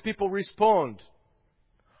how do the people respond?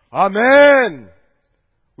 Amen!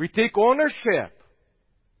 We take ownership.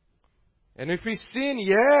 And if we sin,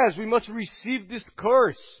 yes, we must receive this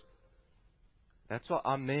curse. That's what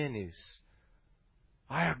amen is.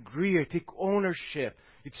 I agree, I take ownership.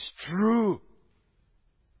 It's true.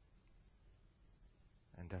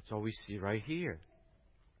 And that's all we see right here.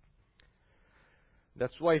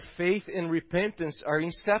 That's why faith and repentance are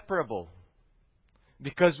inseparable.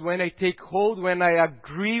 Because when I take hold, when I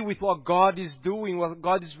agree with what God is doing, what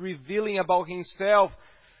God is revealing about Himself,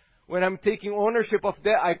 when I'm taking ownership of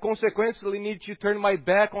that, I consequently need to turn my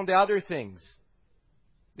back on the other things.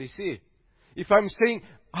 Do you see? If I'm saying,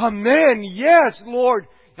 amen, yes, Lord,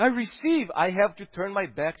 I receive, I have to turn my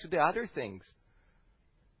back to the other things.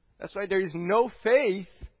 That's why there is no faith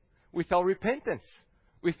without repentance,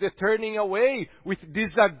 with the turning away, with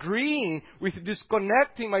disagreeing, with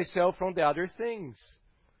disconnecting myself from the other things.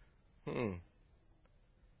 So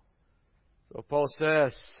Paul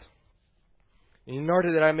says, in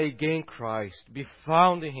order that I may gain Christ, be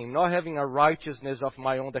found in Him, not having a righteousness of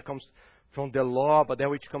my own that comes from the law, but that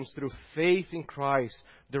which comes through faith in Christ,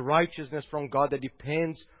 the righteousness from God that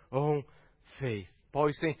depends on faith. Paul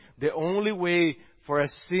is saying the only way for a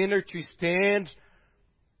sinner to stand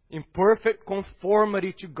in perfect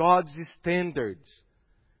conformity to God's standards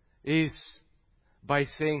is by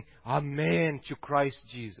saying amen to Christ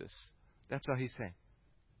Jesus. That's what he's saying.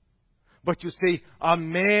 But to say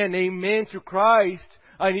amen, amen to Christ,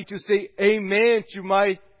 I need to say amen to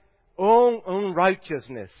my own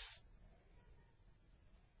unrighteousness.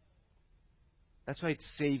 That's why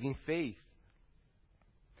it's saving faith.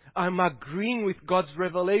 I'm agreeing with God's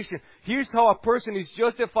revelation. Here's how a person is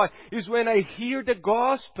justified, is when I hear the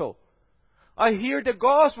gospel. I hear the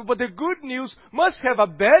gospel, but the good news must have a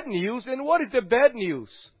bad news. And what is the bad news?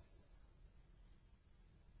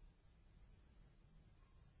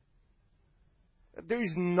 There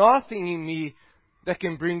is nothing in me that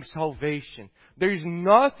can bring salvation. There is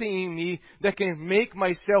nothing in me that can make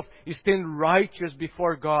myself stand righteous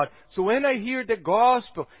before God. So when I hear the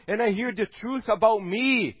gospel and I hear the truth about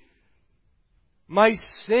me, my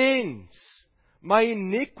sins, my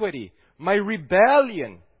iniquity, my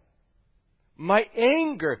rebellion, my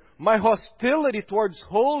anger, my hostility towards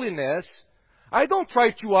holiness, I don't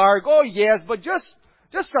try to argue, oh yes, but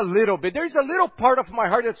just a little bit. There's a little part of my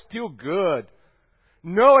heart that's still good.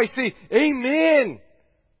 No, I say, amen.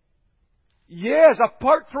 Yes,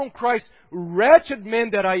 apart from Christ, wretched man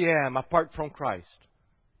that I am, apart from Christ.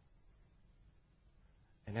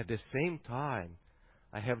 And at the same time,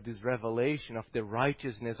 I have this revelation of the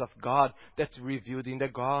righteousness of God that's revealed in the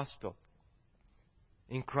gospel.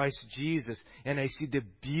 In Christ Jesus. And I see the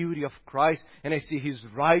beauty of Christ. And I see His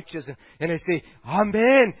righteousness. And I say,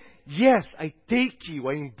 amen. Yes, I take you.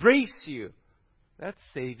 I embrace you. That's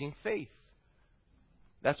saving faith.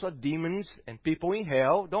 That's what demons and people in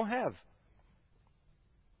hell don't have.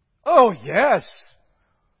 Oh, yes.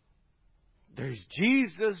 There's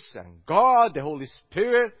Jesus and God, the Holy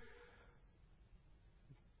Spirit.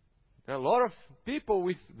 There are a lot of people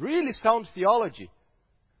with really sound theology.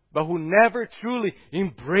 but who never truly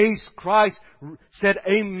embraced Christ, said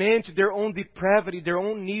amen to their own depravity, their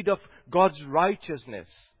own need of God's righteousness.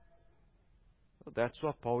 Well, that's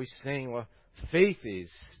what Paul is saying, what faith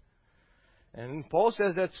is. And Paul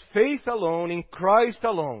says that's faith alone, in Christ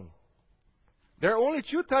alone. There are only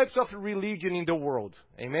two types of religion in the world.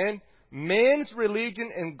 Amen? Man's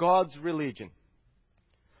religion and God's religion.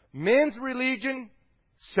 Man's religion,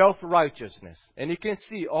 self-righteousness. And you can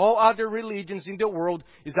see all other religions in the world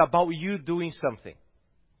is about you doing something.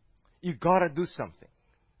 You gotta do something.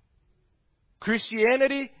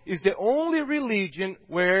 Christianity is the only religion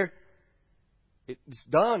where it's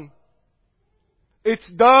done.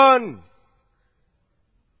 It's done.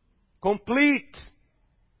 Complete.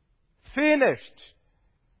 Finished.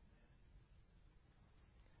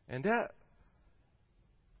 And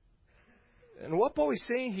what Paul is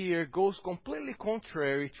saying here goes completely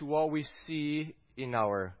contrary to what we see in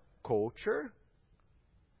our culture.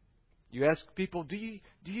 You ask people, do you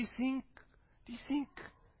think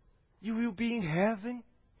you will be in heaven?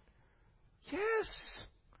 Yes.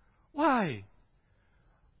 Why?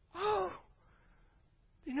 Oh,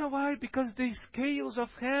 you know why? Because the scales of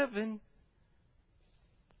heaven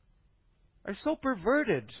are so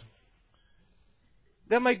perverted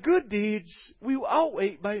that my good deeds will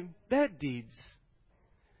outweigh my bad deeds.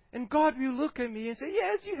 And God will look at me and say,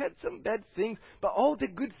 yes, you had some bad things, but all the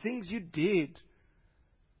good things you did.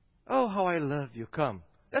 Oh, how I love you. Come.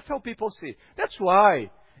 That's how people see. That's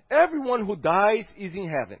why everyone who dies is in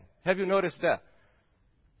heaven. Have you noticed that?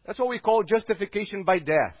 That's what we call justification by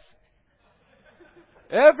death.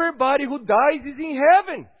 Everybody who dies is in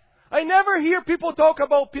heaven. I never hear people talk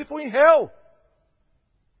about people in hell.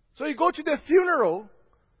 So you go to the funeral,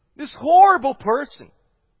 this horrible person,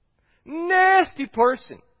 nasty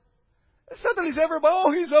person. And suddenly everybody,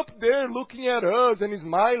 oh, he's up there looking at us and he's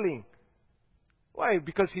smiling. Why?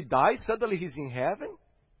 Because he died, suddenly he's in heaven?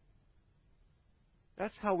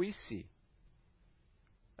 That's how we see.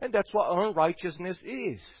 And that's what unrighteousness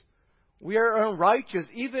is. We are unrighteous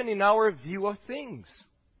even in our view of things.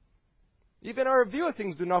 Even our view of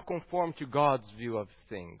things do not conform to God's view of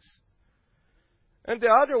things. And the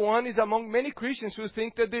other one is among many Christians who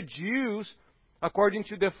think that the Jews, according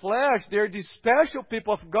to the flesh, they're the special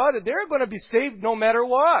people of God, that they're going to be saved no matter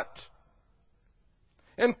what.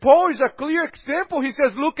 And Paul is a clear example. He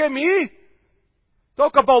says, look at me.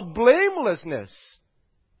 Talk about blamelessness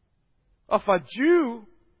of a Jew.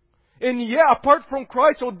 And yeah, apart from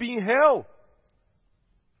Christ, I would be in hell.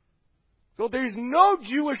 So there is no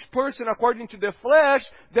Jewish person, according to the flesh,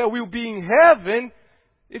 that will be in heaven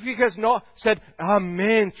if he has not said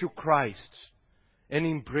amen to Christ and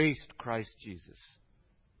embraced Christ Jesus.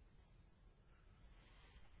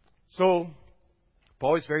 So,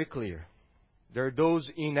 Paul is very clear. There are those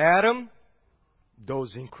in Adam,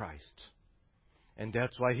 those in Christ. And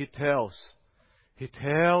that's why he tells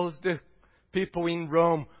the people in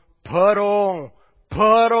Rome, put on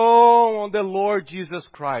the Lord Jesus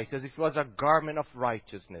Christ, as if it was a garment of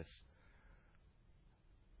righteousness.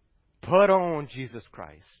 Put on Jesus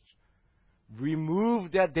Christ.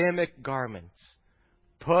 Remove the Adamic garments.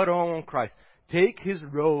 Put on Christ. Take His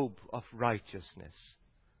robe of righteousness.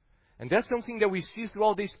 And that's something that we see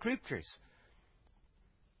throughout the Scriptures.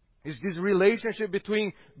 Is this relationship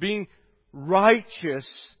between being righteous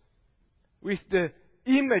with the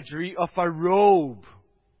imagery of a robe.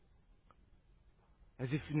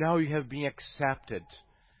 As if now you have been accepted.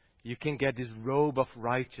 You can get this robe of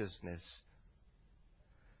righteousness.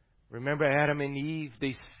 Remember Adam and Eve,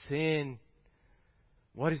 they sinned.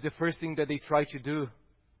 What is the first thing that they try to do?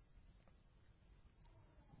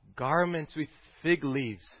 Garments with fig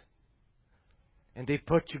leaves. And they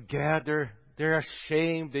put together. They're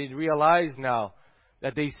ashamed. They realize now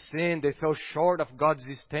that they sinned. They fell short of God's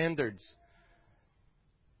standards.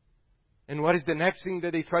 And what is the next thing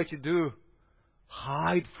that they try to do?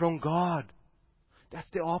 Hide from God. That's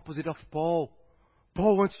the opposite of Paul.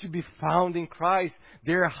 Paul wants to be found in Christ.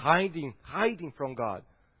 They're hiding from God.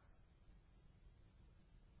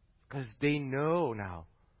 Because they know now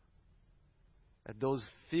that those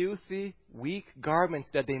filthy, weak garments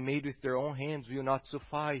that they made with their own hands will not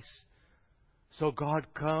suffice. So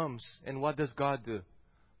God comes, and what does God do?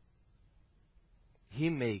 He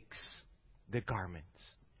makes the garments.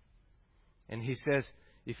 And He says,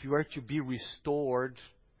 if you are to be restored,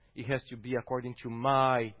 it has to be according to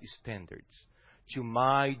my standards, to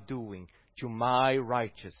my doing, to my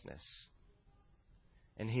righteousness.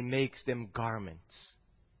 And He makes them garments,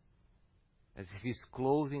 as if He's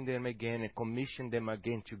clothing them again and commissioned them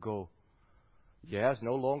again to go. Yes,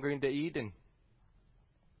 no longer in the Eden.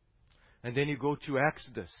 And then you go to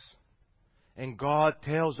Exodus. And God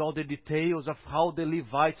tells all the details of how the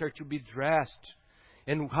Levites are to be dressed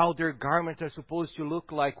and how their garments are supposed to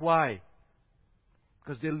look like. Why?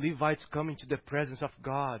 Because the Levites come into the presence of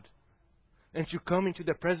God. And to come into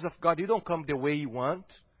the presence of God, you don't come the way you want.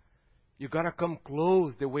 You gotta come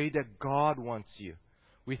clothed the way that God wants you,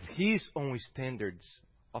 with His own standards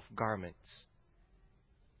of garments.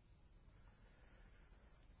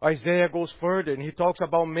 Isaiah goes further and he talks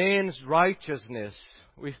about man's righteousness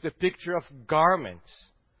with the picture of garments.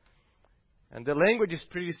 And the language is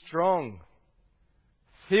pretty strong.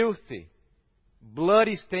 Filthy,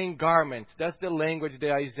 bloody stained garments. That's the language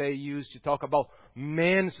that Isaiah used to talk about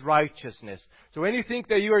man's righteousness. So when you think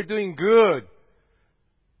that you are doing good,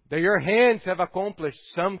 that your hands have accomplished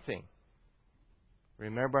something,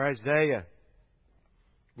 remember Isaiah.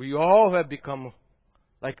 We all have become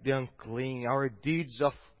like the unclean. Our deeds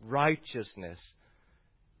of righteousness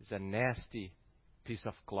is a nasty piece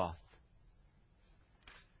of cloth.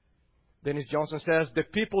 Dennis Johnson says, the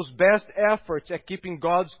people's best efforts at keeping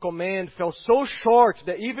God's command fell so short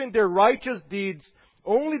that even their righteous deeds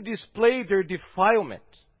only displayed their defilement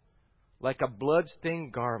like a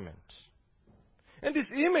blood-stained garment. And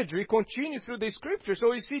this imagery continues through the Scripture.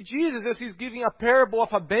 So we see Jesus as He's giving a parable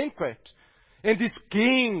of a banquet. And this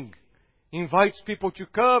king invites people to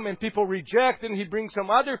come and people reject, and He brings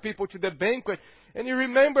some other people to the banquet. And you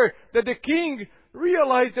remember that the king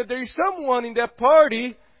realized that there is someone in that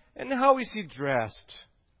party. And how is he dressed?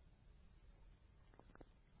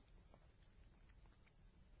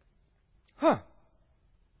 Where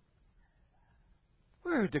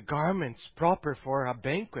are the garments proper for a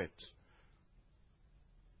banquet?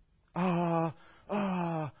 He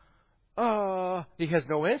has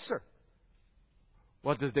no answer.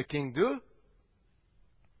 What does the king do?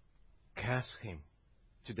 Cast him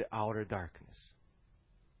to the outer darkness.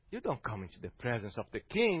 You don't come into the presence of the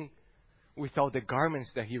king without the garments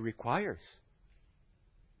that he requires.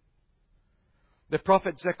 The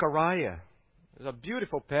prophet Zechariah. There's a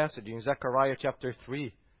beautiful passage in Zechariah chapter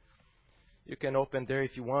 3. You can open there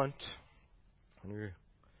if you want.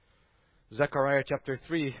 Zechariah chapter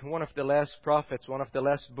 3, one of the last prophets, one of the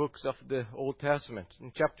last books of the Old Testament.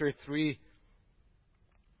 In chapter 3,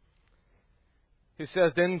 he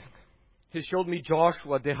says, then He showed me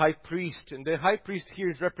Joshua, the high priest. And the high priest here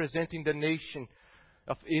is representing the nation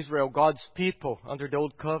of Israel, God's people under the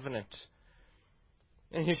Old Covenant.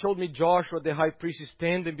 And He showed me Joshua, the high priest,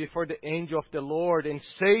 standing before the angel of the Lord. And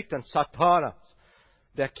Satan, Satanas,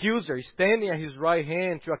 the accuser, is standing at his right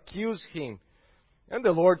hand to accuse him. And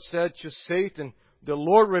the Lord said to Satan, the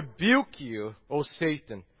Lord rebuke you, O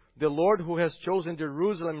Satan. The Lord who has chosen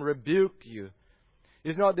Jerusalem rebuke you.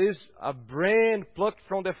 Is not this a brand plucked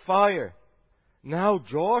from the fire? Now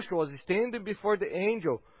Joshua was standing before the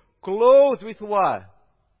angel, clothed with what?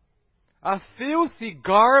 A filthy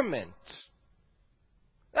garment.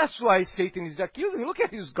 That's why Satan is accusing. Look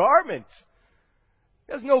at his garments.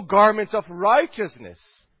 There's no garments of righteousness.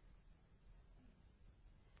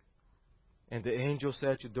 And the angel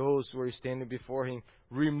said to those who were standing before him,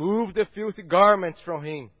 remove the filthy garments from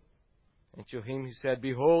him. And to him he said,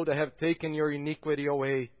 behold, I have taken your iniquity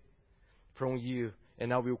away from you,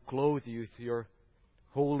 and I will clothe you with your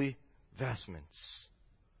holy vestments.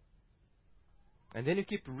 And then you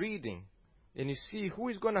keep reading, and you see who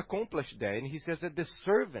is going to accomplish that. And he says that the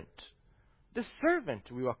servant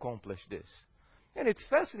will accomplish this. And it's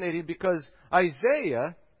fascinating because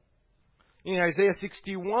Isaiah, in Isaiah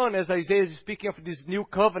 61, as Isaiah is speaking of this new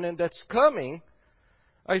covenant that's coming,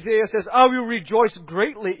 Isaiah says, I will rejoice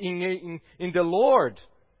greatly in the Lord.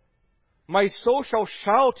 My soul shall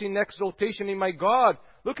shout in exultation in my God.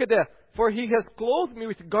 Look at that. For He has clothed me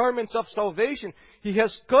with garments of salvation. He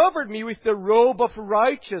has covered me with the robe of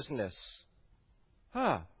righteousness.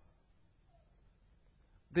 The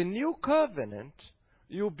new covenant,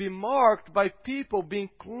 you'll be marked by people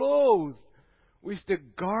being clothed with the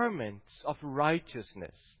garments of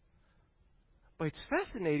righteousness. But it's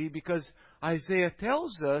fascinating because Isaiah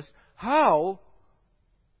tells us how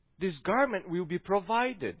this garment will be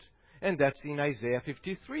provided. And that's in Isaiah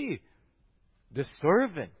 53. The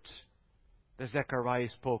servant that Zechariah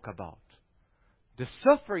spoke about. The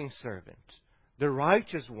suffering servant. The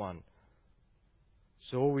righteous one.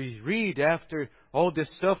 So we read after all the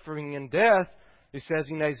suffering and death, it says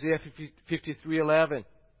in Isaiah 53:11,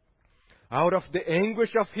 out of the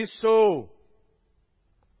anguish of his soul,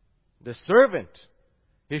 the servant,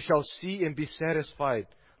 he shall see and be satisfied.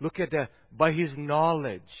 Look at that. By his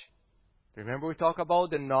knowledge. Remember we talk about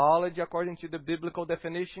the knowledge according to the biblical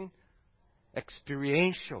definition?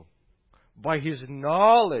 Experiential. By his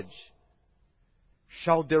knowledge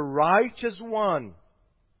shall the righteous one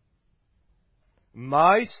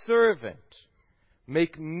my servant,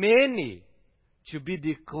 make many to be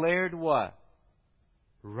declared what?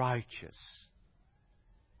 Righteous.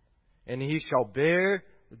 And he shall bear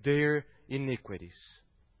their iniquities.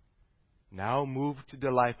 Now move to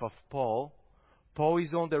the life of Paul. Paul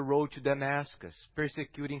is on the road to Damascus,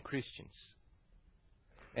 persecuting Christians.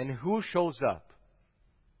 And who shows up?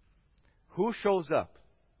 Who shows up?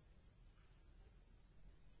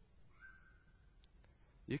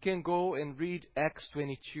 You can go and read Acts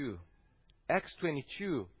 22. Acts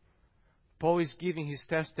 22, Paul is giving his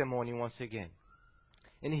testimony once again.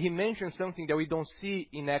 And he mentions something that we don't see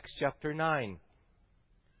in Acts chapter 9.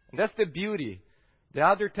 And that's the beauty. The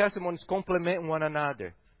other testimonies complement one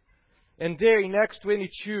another. And there in Acts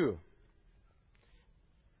 22,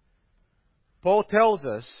 Paul tells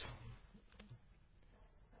us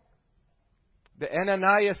that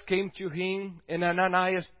Ananias came to him, and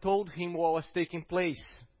Ananias told him what was taking place.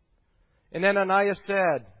 And Ananias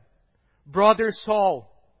said, Brother Saul.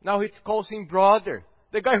 Now he calls him brother.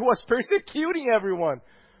 The guy who was persecuting everyone.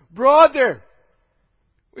 Brother,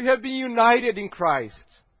 we have been united in Christ.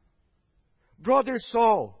 Brother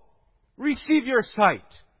Saul, receive your sight.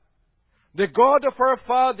 The God of our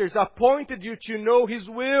fathers appointed you to know His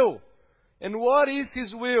will. And what is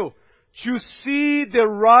His will? To see the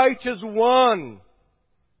righteous one.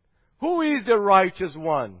 Who is the righteous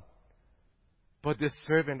one? But the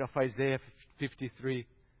servant of Isaiah 53.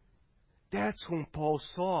 That's whom Paul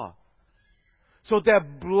saw. So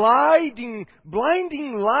that blinding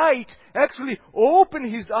light actually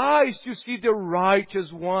opened his eyes to see the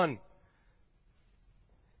righteous one.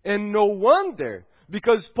 And no wonder,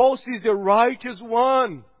 because Paul sees the righteous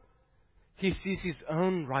one, he sees his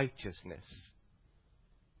unrighteousness.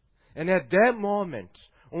 And at that moment,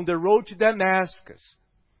 on the road to Damascus,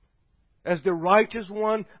 as the righteous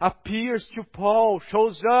one appears to Paul,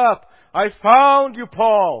 shows up, I found you,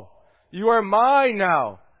 Paul. You are mine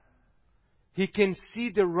now. He can see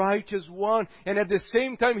the righteous one, and at the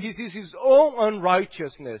same time he sees his own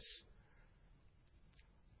unrighteousness.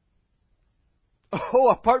 Oh,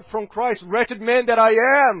 apart from Christ, wretched man that I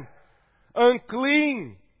am,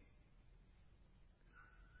 unclean.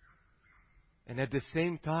 And at the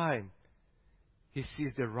same time, he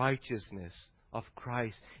sees the righteousness of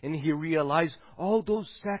Christ. And he realizes all those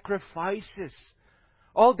sacrifices,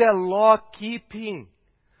 all that law keeping,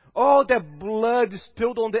 all that blood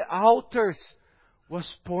spilled on the altars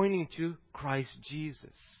was pointing to Christ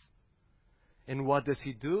Jesus. And what does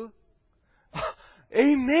he do?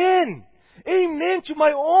 Amen! Amen to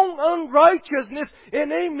my own unrighteousness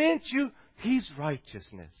and amen to His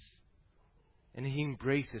righteousness. And he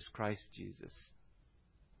embraces Christ Jesus.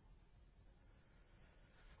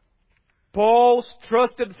 Paul's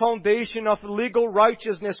trusted foundation of legal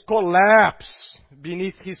righteousness collapsed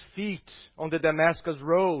beneath his feet on the Damascus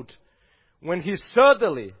road when he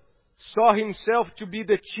suddenly saw himself to be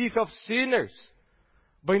the chief of sinners.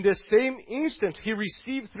 But in the same instant, he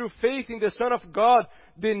received through faith in the Son of God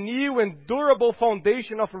the new and durable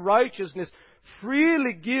foundation of righteousness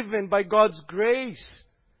freely given by God's grace.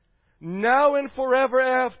 Now and forever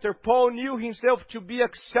after, Paul knew himself to be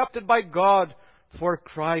accepted by God for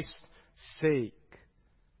Christ's sake.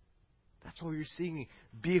 That's what we're singing.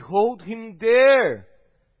 Behold Him there,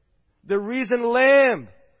 the risen Lamb.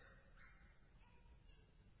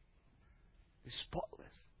 The spotless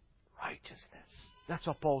righteousness. That's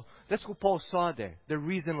what Paul saw there. The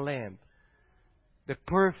risen Lamb. The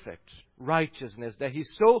perfect righteousness that he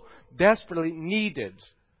so desperately needed.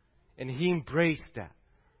 And he embraced that.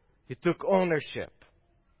 He took ownership.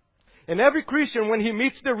 And every Christian, when he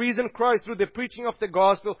meets the risen Christ through the preaching of the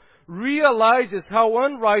gospel, realizes how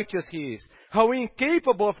unrighteous he is, how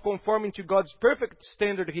incapable of conforming to God's perfect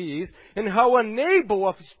standard he is, and how unable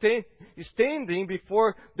of standing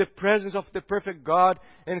before the presence of the perfect God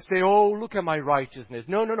and say, oh, look at my righteousness.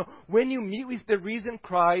 No. When you meet with the risen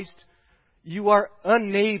Christ, you are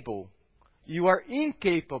unable, you are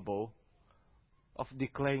incapable of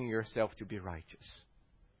declaring yourself to be righteous.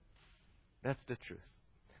 That's the truth.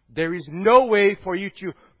 There is no way for you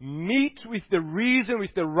to meet with the reason,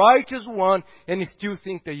 with the righteous one, and still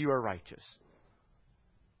think that you are righteous.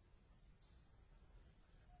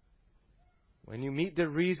 When you meet the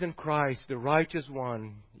risen Christ, the righteous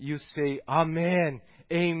one, you say, Amen,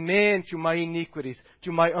 Amen to my iniquities,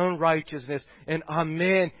 to my unrighteousness, and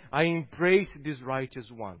Amen, I embrace this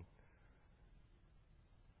righteous one.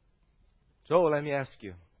 So let me ask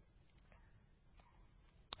you,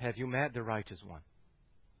 have you met the righteous one?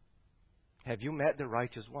 Have you met the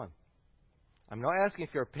righteous one? I'm not asking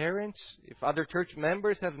if your parents, if other church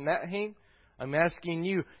members have met Him. I'm asking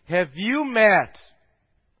you, have you met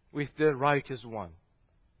with the righteous one.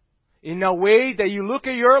 In a way that you look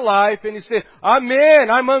at your life and you say, Amen,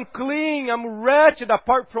 I'm unclean, I'm wretched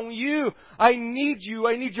apart from you. I need you,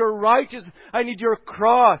 I need your righteousness, I need your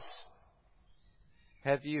cross.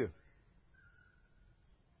 Have you?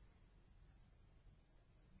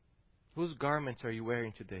 Whose garments are you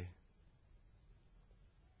wearing today?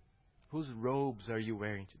 Whose robes are you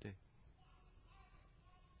wearing today?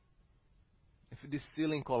 If this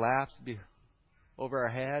ceiling collapsed over our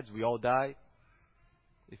heads, we all die.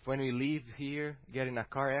 If when we leave here, get in a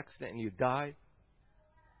car accident and you die,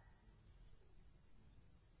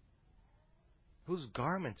 whose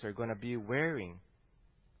garments are going to be wearing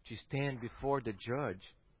to stand before the judge?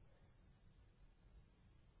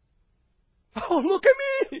 Oh, look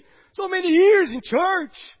at me! So many years in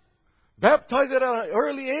church, baptized at an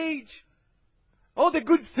early age, all the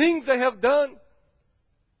good things I have done.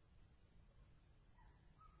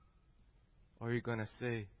 Or are you going to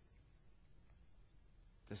say,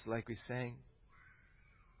 just like we sang,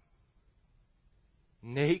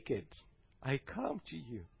 naked, I come to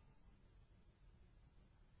you.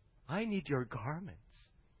 I need your garments.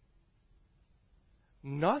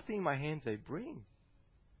 Nothing in my hands I bring.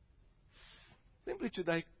 Simply to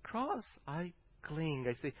thy cross I cling.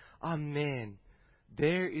 I say, Amen.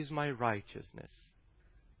 There is my righteousness.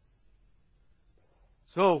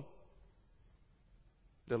 So,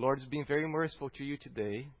 the Lord is being very merciful to you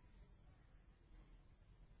today.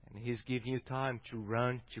 And He's giving you time to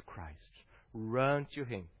run to Christ. Run to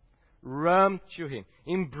Him. Run to Him.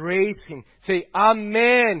 Embrace Him. Say,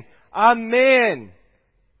 Amen. Amen.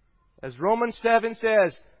 As Romans 7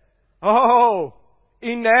 says, oh,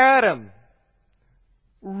 in Adam,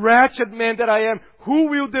 wretched man that I am, who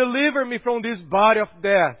will deliver me from this body of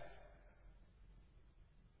death?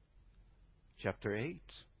 Chapter 8.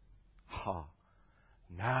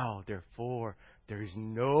 Now, therefore, there is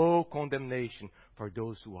no condemnation for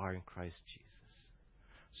those who are in Christ Jesus.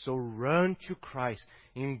 So run to Christ,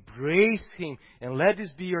 embrace Him, and let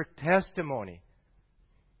this be your testimony.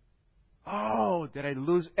 Oh, that I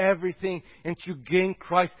lose everything and to gain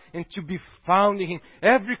Christ and to be found in Him.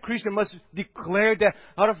 Every Christian must declare that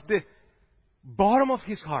out of the bottom of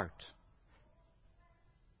his heart.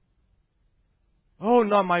 Oh,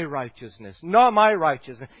 not my righteousness. Not my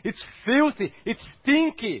righteousness. It's filthy. It's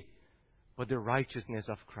stinky. But the righteousness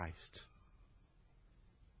of Christ.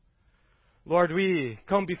 Lord, we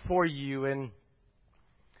come before you and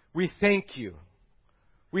we thank you.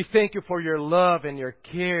 We thank you for your love and your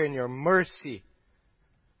care and your mercy.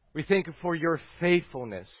 We thank you for your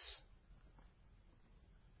faithfulness.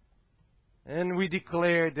 And we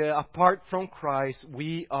declare that apart from Christ,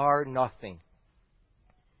 we are nothing.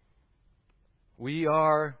 We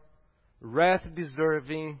are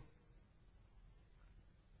wrath-deserving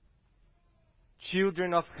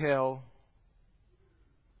children of hell.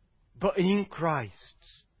 But in Christ,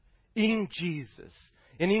 in Jesus,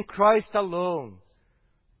 and in Christ alone,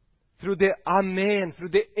 through the Amen, through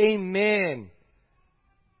the Amen,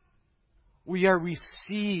 we are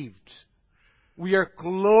received. We are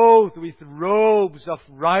clothed with robes of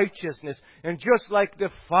righteousness. And just like the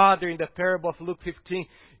Father in the parable of Luke 15,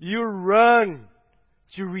 you run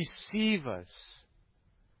to receive us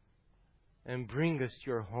and bring us to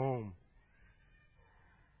your home.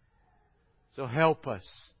 So help us.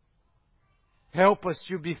 Help us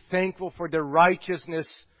to be thankful for the righteousness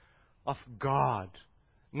of God.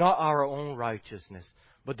 Not our own righteousness,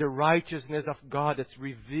 but the righteousness of God that's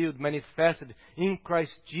revealed, manifested in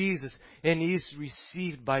Christ Jesus and is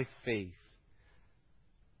received by faith.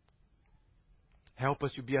 Help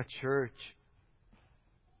us to be a church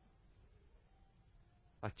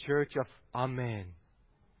of Amen.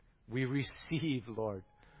 We receive, Lord,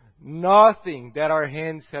 nothing that our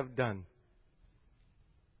hands have done.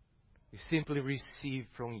 We simply receive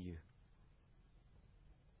from you.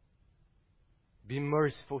 Be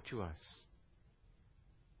merciful to us.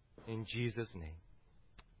 In Jesus' name.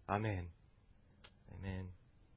 Amen. Amen.